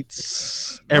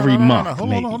sheets every month.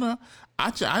 Hold on.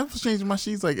 I was changing my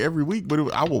sheets like every week, but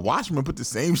I would wash them and put the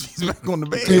same sheets back on the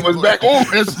bed. It was back on.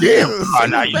 Oh,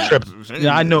 now you tripping.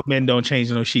 Yeah, I know men don't change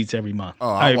those sheets every month. Oh,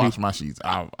 I wash my sheets.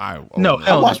 I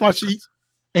wash my sheets.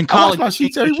 In college, I wash my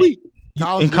sheets every week.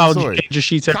 In college, you change your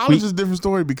sheets every week. College is a different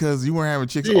story because you weren't having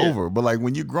chicks over. But like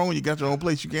when you're grown, you got your own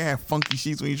place. You can't have funky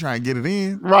sheets when you try and get it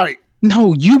in. Right.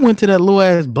 No, you went to that little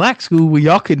ass black school where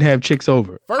y'all couldn't have chicks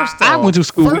over. I went to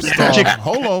school.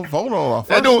 Hold on.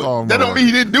 That don't mean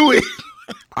he didn't do it.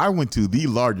 I went to the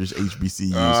largest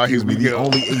HBCU. The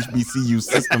only HBCU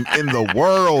system in the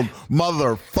world,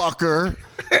 motherfucker.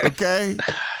 Okay.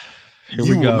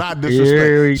 You will not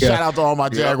disrespect. Shout out to all my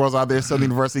Jaguars out there, Southern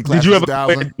University class of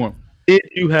 2000. Did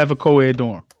you have a co-ed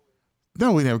dorm?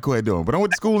 No, we didn't have a co-ed dorm, but I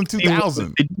went to school in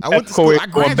 2000. I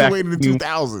graduated in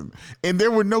 2000, and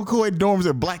there were no co-ed dorms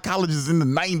at black colleges in the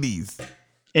 90s.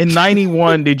 In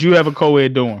 91, did you have a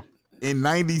co-ed dorm? In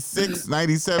 96,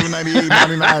 97, 98,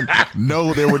 99,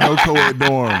 no, there were no co-ed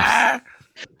dorms.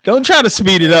 Don't try to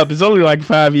speed it up. It's only like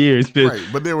 5 years. Right,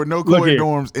 but there were no co-ed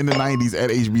dorms in the 90s at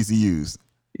HBCUs.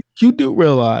 You do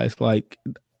realize, like,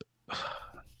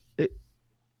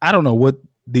 I don't know what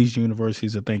these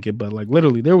universities are thinking, but like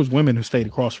literally there was women who stayed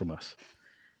across from us.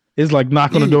 It's like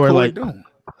knock on the door like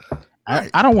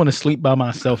I don't want to sleep by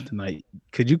myself tonight.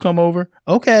 Could you come over?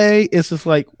 Okay. It's just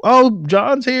like, oh,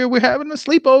 John's here. We're having a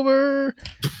sleepover.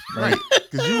 Right.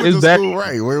 Because you went to school,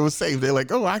 right, where it was safe. They're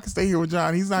like, oh, I can stay here with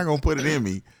John. He's not going to put it in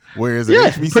me. Whereas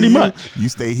at HBCU, pretty much. You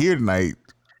stay here tonight,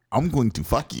 I'm going to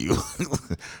fuck you.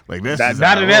 Like that's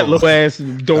not in that little ass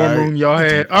dorm room y'all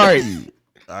had. All right.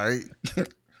 All right.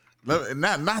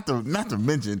 Not to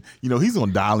mention, he's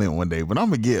gonna dial in one day, but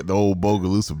I'm gonna get the old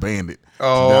Bogalusa Bandit to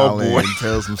dial in and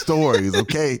tell some stories.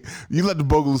 Okay, you let the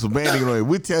Bogalusa Bandit go.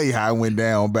 We'll tell you how it went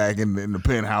down back in the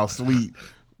penthouse suite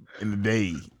in the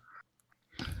day.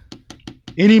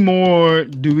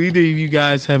 Do either of you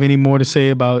guys have any more to say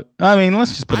about? I mean,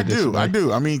 let's just put it this way. I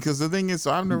do. I mean, because the thing is,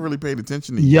 so I've never really paid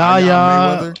attention to Yaya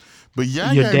Mayweather. But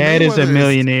Yaya your dad is a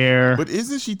millionaire. But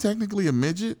isn't she technically a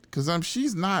midget? Because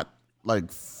she's not like.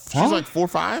 She's like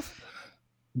 4'5".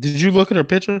 Did you look at her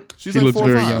picture? She looks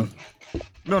very young.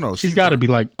 No, she's got to be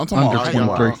like under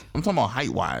 23. I'm talking about height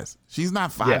wise. She's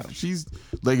not 5. Yeah. She's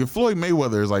like if Floyd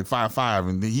Mayweather is like 5'5",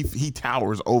 and he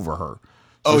towers over her.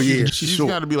 So she's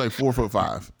got to be like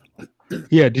 4'5".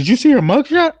 Yeah. Did you see her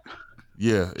mugshot?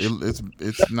 Yeah,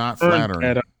 it's not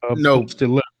flattering. No,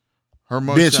 her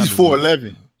mugshot. She's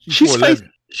 4'11".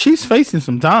 She's facing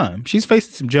some time. She's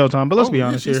facing some jail time. But let's be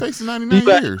honest she's here. She's facing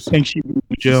 99 years. I think she would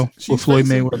be jail with Floyd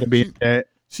Mayweather being that.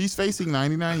 She's facing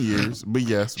 99 years, but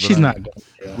yes. She's not.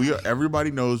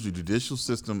 Everybody knows the judicial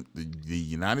system, the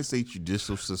United States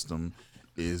judicial system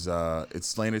is it's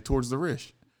slanted towards the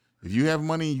rich. If you have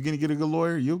money, you're gonna get a good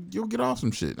lawyer, you'll get off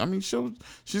some shit. I mean,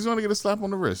 she's gonna get a slap on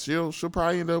the wrist. She'll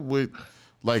probably end up with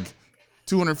like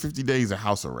 250 days of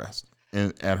house arrest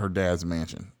at her dad's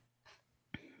mansion.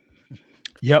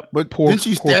 Yep, but didn't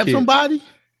she stab somebody?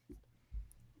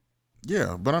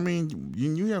 Yeah, but I mean,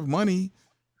 you have money,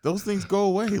 those things go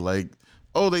away. Like,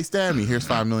 oh, they stabbed me. Here's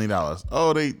 $5 million.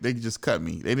 Oh, they just cut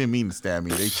me. They didn't mean to stab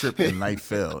me. They tripped and knife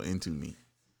fell into me.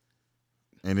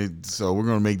 And so we're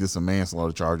gonna make this a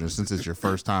manslaughter charge, and since it's your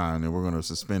first time, then we're gonna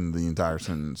suspend the entire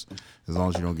sentence as long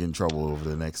as you don't get in trouble over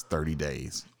the next 30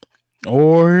 days.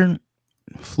 Or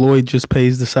Floyd just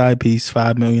pays the side piece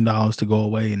 $5 million to go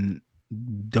away and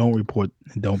don't report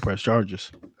and don't press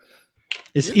charges.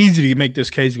 It's easy to make this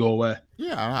case go away.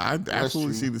 Yeah, I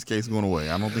absolutely see this case going away.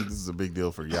 I don't think this is a big deal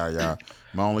for Yaya.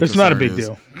 It's not a big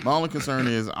deal. My only concern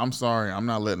is, I'm sorry, I'm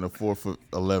not letting a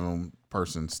 4'11"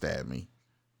 person stab me.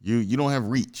 You don't have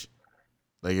reach.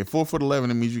 Like at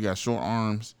 4'11", it means you got short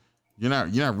arms. You're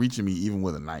not reaching me even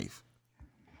with a knife.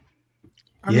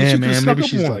 I mean, man. Maybe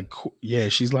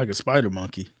she's she's like a spider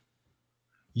monkey.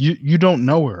 You don't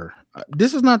know her.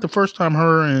 This is not the first time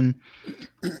her and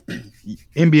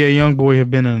NBA YoungBoy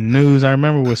have been in the news. I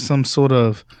remember with some sort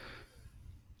of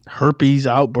herpes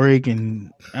outbreak,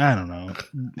 and I don't know.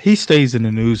 He stays in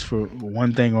the news for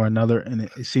one thing or another, and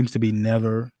it seems to be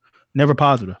never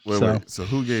positive. Wait. So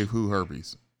who gave who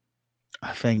herpes?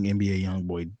 I think NBA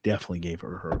YoungBoy definitely gave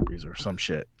her herpes or some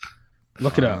shit.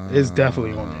 Look it up. It's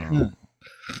definitely on there.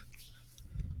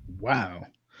 Wow.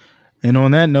 And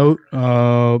on that note,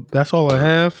 that's all I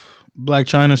have. Blac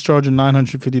Chyna's charging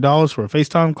 $950 for a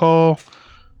FaceTime call.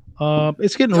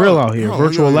 It's getting real out here.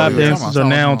 Virtual lap dances are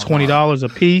now $20 a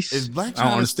piece. Is Blac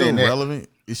Chyna still relevant?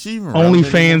 Is she even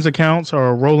OnlyFans accounts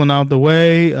are rolling out the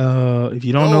way. If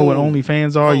you don't know what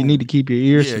OnlyFans are, you need to keep your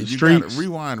ears to the streets.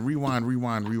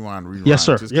 Rewind. Yes,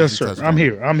 sir. I'm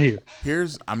here.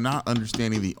 I'm not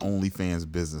understanding the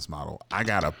OnlyFans business model. I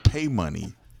gotta pay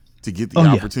money to get the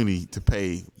opportunity to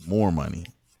pay more money.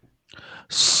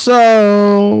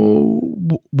 So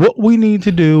what we need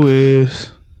to do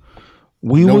is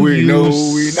we will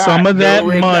use some of that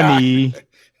money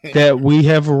that we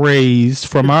have raised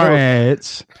from our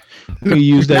ads. We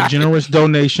use that generous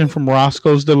donation from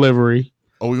Roscoe's Delivery.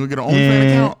 Oh, we're gonna get an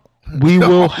OnlyFans account. We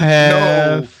will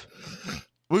have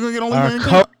we're gonna get our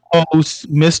co-host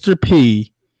Mr.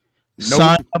 P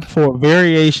sign up for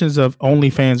variations of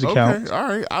OnlyFans accounts. Okay, all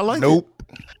right, I like it.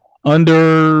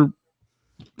 Under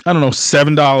I don't know,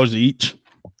 $7 each.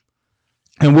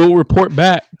 And we'll report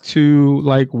back to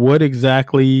like what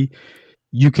exactly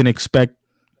you can expect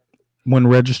when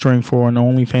registering for an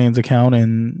OnlyFans account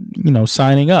and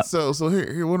signing up. So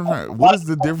here what is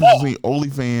the difference between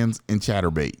OnlyFans and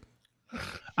ChatterBait?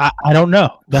 I don't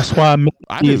know. That's why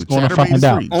is going to find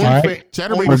out. Right?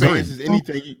 ChatterBait is free.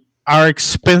 Anything. Our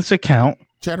expense account.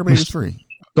 ChatterBait is free.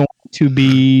 Going to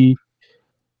be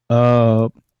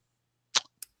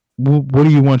what do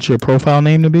you want your profile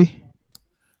name to be?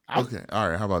 Okay, all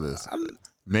right. How about this?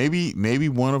 Maybe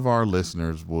one of our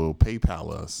listeners will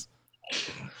PayPal us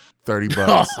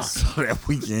 $30 so that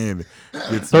we can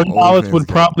get some $30 would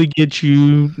probably get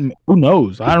you. Who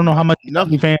knows? I don't know how much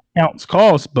OnlyFans accounts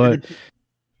cost, but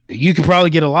you could probably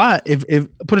get a lot. If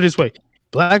put it this way,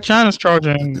 Blac Chyna's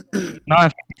charging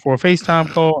 $950 for a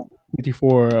FaceTime call, $50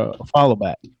 for a follow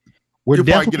back. You'll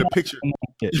probably get a picture.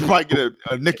 You probably get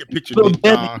a naked picture.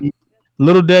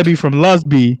 Little Debbie from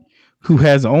Lusby, who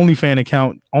has an OnlyFans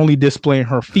account, only displaying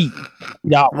her feet.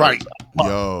 Right.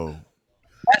 Yo.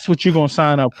 That's what you're going to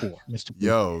sign up for, Mr.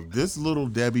 Yo, this Little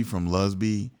Debbie from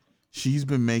Lusby, she's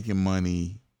been making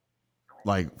money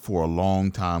like for a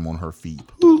long time on her feet.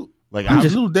 Like I'm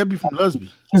just Little Debbie from Lusby.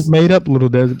 Just made up Little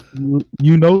Debbie.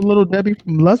 You know Little Debbie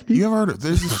from Lusby? You ever heard of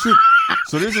there's this chick?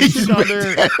 So there's a chick out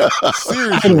there.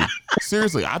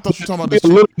 Seriously, I thought you were talking about this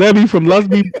Little Debbie from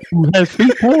Lusby who has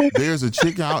feet. There's a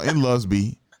chick out in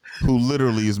Lusby who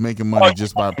literally is making money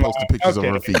just by posting pictures of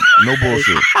her feet. No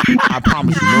bullshit. I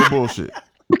promise you, no bullshit.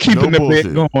 Keeping the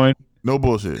bit going. No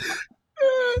bullshit.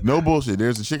 No bullshit.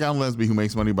 There's a chick out in Lusby who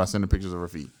makes money by sending pictures of her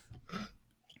feet.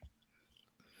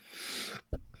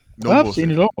 No I've bullshit.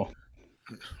 seen it all.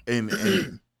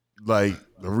 And like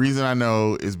the reason I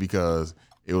know is because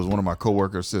it was one of my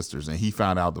coworker's sisters, and he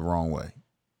found out the wrong way.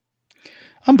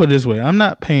 I'm put it this way: I'm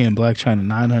not paying Blac Chyna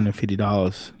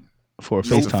 $950 for a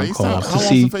FaceTime call to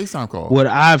see what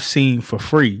I've seen for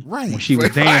free when she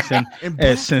was dancing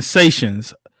at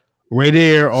Sensations, right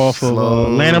there off of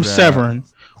Land of Severn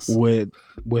with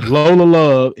Lola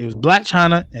Love. It was Blac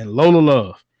Chyna and Lola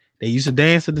Love. They used to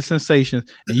dance at the Sensations,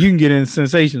 and you can get in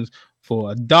Sensations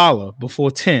for $1 before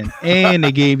 10, and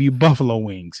they gave you buffalo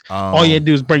wings. All you had to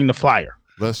do is bring the flyer.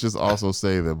 Let's just also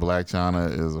say that Blac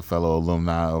Chyna is a fellow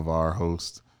alumni of our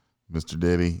host, Mr.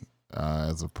 Diddy,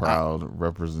 as a proud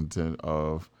representative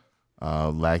of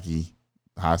Lackey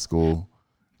High School.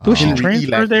 Was she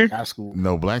transferred there? High school.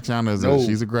 No, Blac Chyna is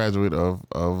she's a graduate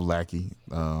of Lackey,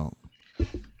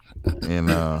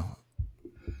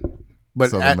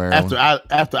 but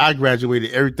after I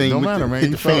graduated, everything don't matter, man.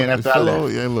 You fellow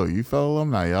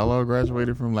alumni. Y'all all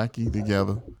graduated from Lackey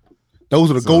together.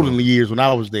 Those are the golden years when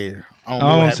I was there.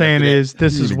 All I'm saying is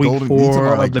this is week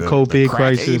 4 of the COVID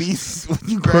crisis.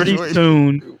 Pretty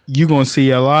soon, you're going to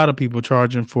see a lot of people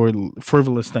charging for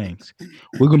frivolous things.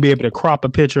 We're going to be able to crop a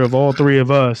picture of all three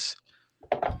of us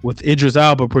with Idris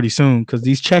Elba pretty soon because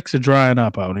these checks are drying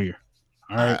up out here.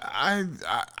 All right.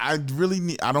 I really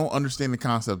need. I don't understand the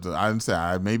concept.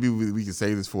 Maybe we can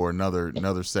say this for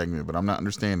another segment, but I'm not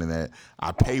understanding that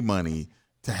I pay money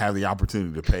to have the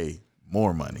opportunity to pay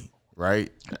more money,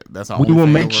 right? That's how We will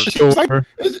make works. sure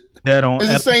It's that on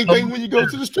the same thing when you go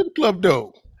to the strip club,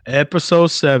 though. episode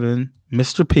 7,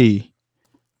 Mr. P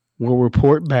will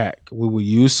report back. We will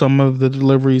use some of the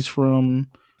deliveries from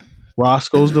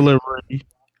Roscoe's Delivery,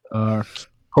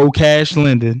 Co-Cash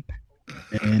Linden,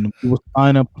 and we will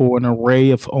sign up for an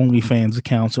array of OnlyFans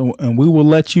accounts, and we will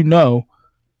let you know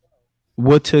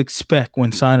what to expect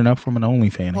when signing up from an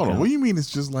OnlyFans Hold account. on, what do you mean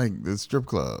it's just like the strip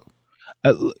club?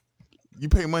 Uh, You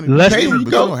pay money to Let's- dance, There you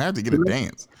but go. you don't have to get a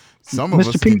dance. Some of Mr.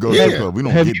 us P, can go to yeah. the club. We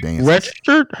don't have get you dances.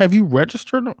 registered? Have you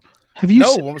registered? Have you?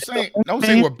 No, seen I'm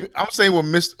saying what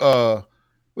Miss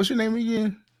what's your name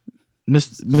again?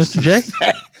 Mr. J?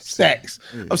 Stacks.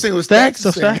 Yeah. I'm saying what Stacks Stacks. or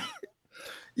is saying. Stacks?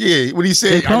 Yeah, when he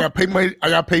said They come- I got pay money. I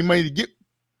got pay money to get.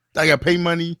 I got pay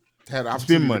money. Had the Spend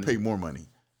opportunity money. to pay more money.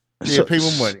 Yeah, pay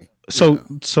more money.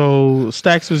 So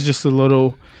Stacks was just a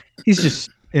little. He's just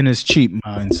in his cheap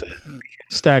mindset.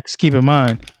 Stacks, keep in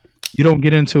mind, you don't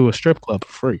get into a strip club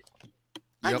for free.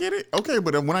 I get it. Okay,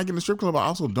 but when I get in the strip club, I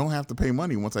also don't have to pay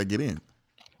money once I get in.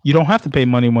 You don't have to pay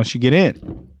money once you get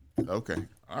in. Okay.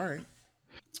 All right.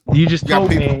 You just You gotta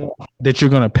told pay- me that you're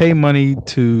gonna pay money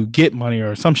to get money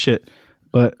or some shit.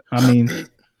 But I mean,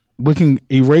 we can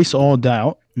erase all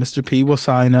doubt. Mr. P will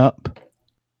sign up.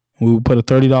 We will put a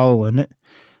 $30 limit.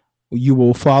 You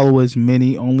will follow as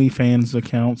many OnlyFans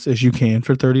accounts as you can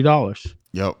for $30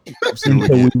 Yep. See what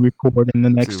until we we get. record in the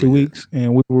next See 2 what we weeks,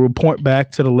 and we will report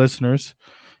back to the listeners.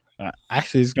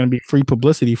 Actually, it's going to be free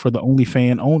publicity for the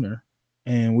OnlyFan owner,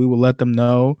 and we will let them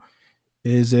know.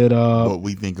 Is it What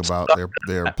we think about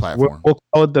their platform. We'll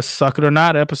call it the Suck It or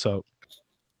Not episode.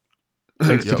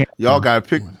 Thanks to Yep. Y'all gotta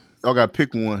pick. Y'all gotta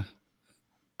pick one.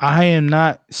 I am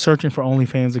not searching for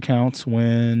OnlyFans accounts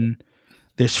when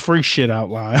there's free shit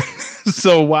outlined.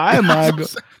 So why am I?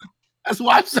 That's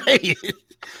what I'm saying.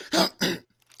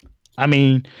 I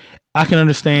mean, I can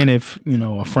understand if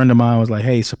a friend of mine was like,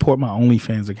 "Hey, support my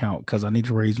OnlyFans account because I need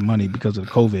to raise money because of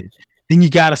COVID." Then you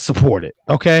gotta support it,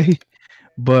 okay?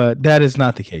 But that is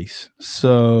not the case.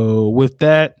 So with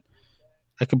that,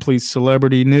 that completes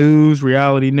celebrity news,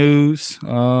 reality news.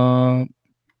 Time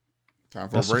for a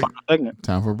That's the break. final segment.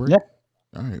 Time for a break. Yeah.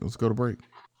 All right, let's go to break.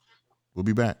 We'll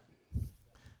be back.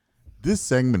 This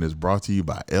segment is brought to you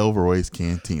by Elroy's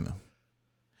Cantina.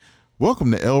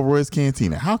 Welcome to Elroy's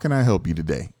Cantina. How can I help you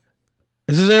today?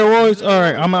 Is this Elroy's? All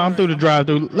right, I'm through the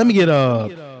drive-through. Let me get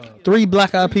 3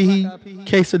 black eyed pea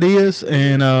quesadillas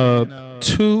and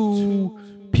 2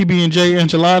 PB&J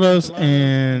enchiladas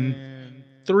and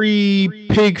 3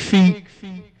 pig feet.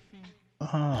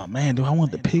 Oh man, do I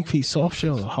want the pig feet soft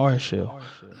shell or hard shell?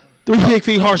 3 pig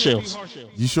feet hard shells.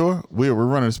 You sure? We're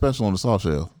running a special on the soft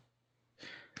shell.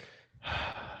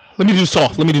 Let me do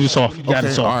soft. You got it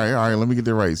Okay, soft. all right. Let me get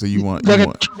that right. So you want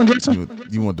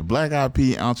you want the black eyed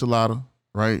pea enchilada,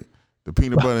 right? The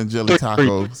peanut butter and jelly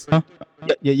tacos, Huh?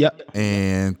 Yeah.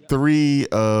 and 3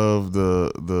 of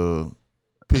the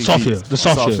pig Soft feet- shell, the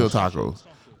soft shell shells. tacos.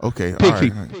 Okay, Pig all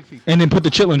feet. right. And then put the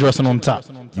chitlin dressing on the top.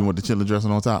 You want the chili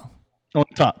dressing on top? On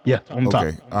the top. Yeah, on the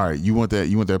Okay, all right. You want that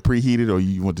preheated or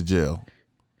you want the gel?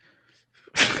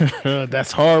 top.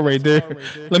 That's hard right there.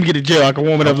 Let me get the gel. I can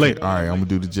warm it up later. All right, I'm gonna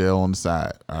do the gel on the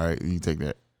side. All right, you take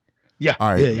that. Yeah.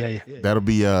 All right. Yeah. That'll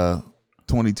be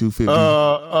 $22.50.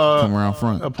 Come around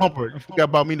front. Pumper. You forgot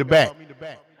about me in the back.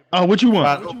 Oh, what you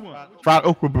want? Fried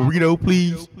okra burrito,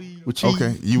 please. With cheese.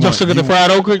 Okay, Y'all still got the fried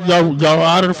okra? Y'all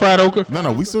out of the fried okra?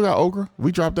 No, we still got okra.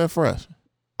 We dropped that fresh.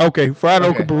 Okay, fried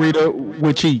okra burrito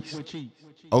with cheese.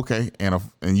 Okay,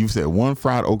 and you said 1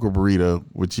 fried okra burrito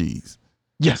with cheese.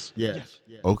 Yes. Yes.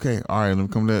 Okay, all right. Let me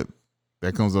come to that.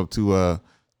 That comes up to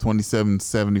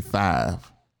 $27.75.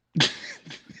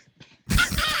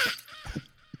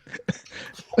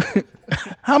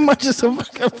 How much is a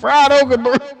fucking fried okra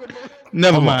burrito?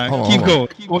 Never mind. Keep going.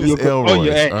 It's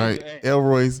Elroy's. All right,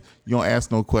 Elroy's. You don't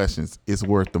ask no questions. It's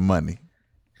worth the money.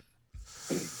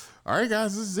 All right,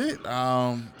 guys, this is it.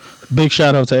 Big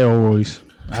shout out to Elroy's.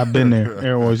 I've been there.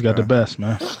 Elroy's got the best,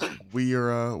 man.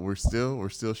 We're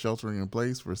still sheltering in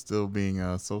place. We're still being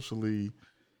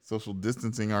social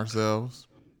distancing ourselves.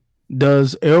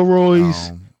 Does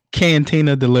Elroy's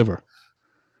Cantina deliver?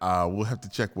 We'll have to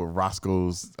check with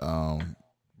Roscoe's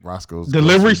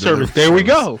Delivery service. There we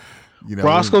go.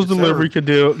 Roscoe's we- Delivery could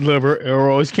deliver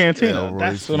Elroy's Cantina. Elroy's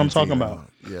That's what I'm talking Cantina. about.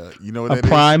 Yeah, you know what A that is?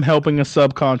 prime helping a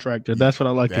subcontractor. That's what I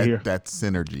like to hear. That's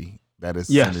synergy. That is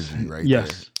Yes. synergy right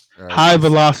Yes. there. All right, High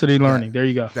velocity learning. There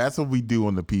you go. That's what we do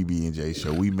on the PB&J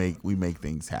show. We make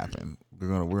things happen. We're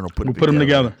gonna put We'll it put them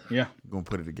together. Yeah. We're gonna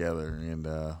put it together, and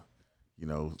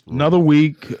Another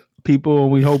week,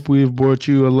 people. We hope we've brought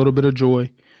you a little bit of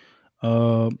joy.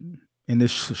 And in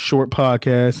this short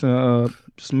podcast.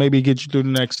 Just maybe get you through the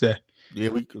next day. Yeah,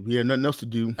 we had nothing else to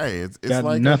do. Hey, it's Got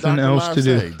like nothing Dr. else Live to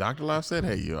do. said. Dr. Live said,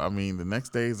 hey, the next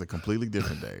day is a completely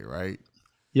different day, right?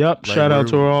 Yep. Like, shout out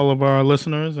to all of our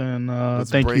listeners, and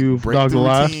thank you, break Dr. the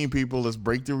Live. routine, people. Let's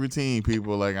break the routine,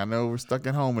 people. Like, I know we're stuck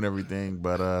at home and everything,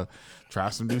 but try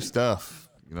some new stuff.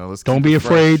 Let's don't be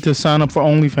afraid to sign up for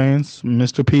OnlyFans.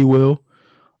 Mr. P will.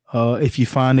 If you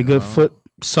find a good foot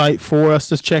site for us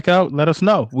to check out, let us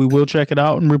know. We will check it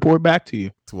out and report back to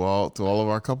you. To all of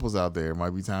our couples out there, it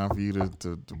might be time for you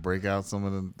to break out some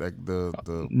of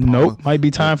the nope, might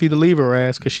be time for you to leave her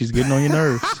ass because she's getting on your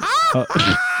nerves.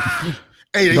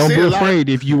 Hey, don't be afraid.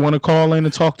 If you want to call in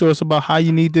and talk to us about how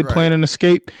you need to plan an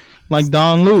escape, like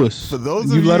Don Lewis, for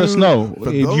those you let us know.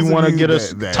 If you want to get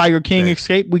us Tiger King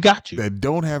escape, we got you. That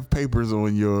don't have papers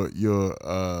on your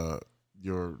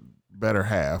better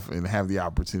half and have the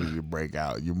opportunity to break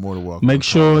out, you're more than welcome. Make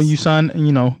sure you sign.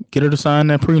 Get her to sign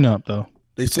that prenup though.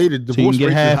 They say the divorce so you can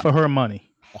get half of her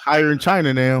money. Higher in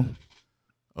China now.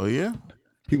 Oh yeah.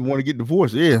 People want to get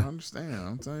divorced. Yeah, I understand.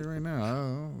 I'm telling you right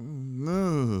now.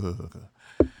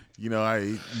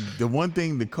 The one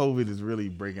thing the COVID is really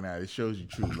breaking out, it shows you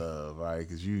true love, right?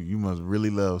 Because you must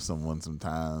really love someone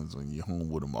sometimes when you're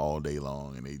home with them all day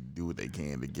long and they do what they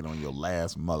can to get on your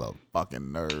last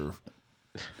motherfucking nerve.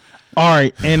 All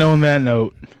right, and on that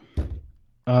note,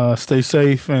 stay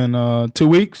safe in 2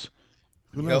 weeks.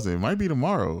 Who knows? It might be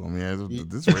tomorrow. I mean, at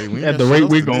this rate, we at the rate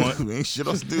we're going, we ain't shit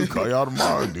else to do. Call y'all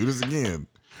tomorrow. Do this again.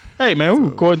 Hey man, we're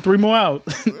recording 3 more out.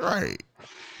 Right.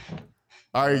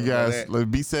 All right, guys. Let's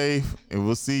be safe, and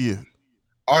we'll see you.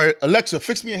 All right, Alexa,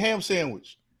 fix me a ham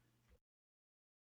sandwich.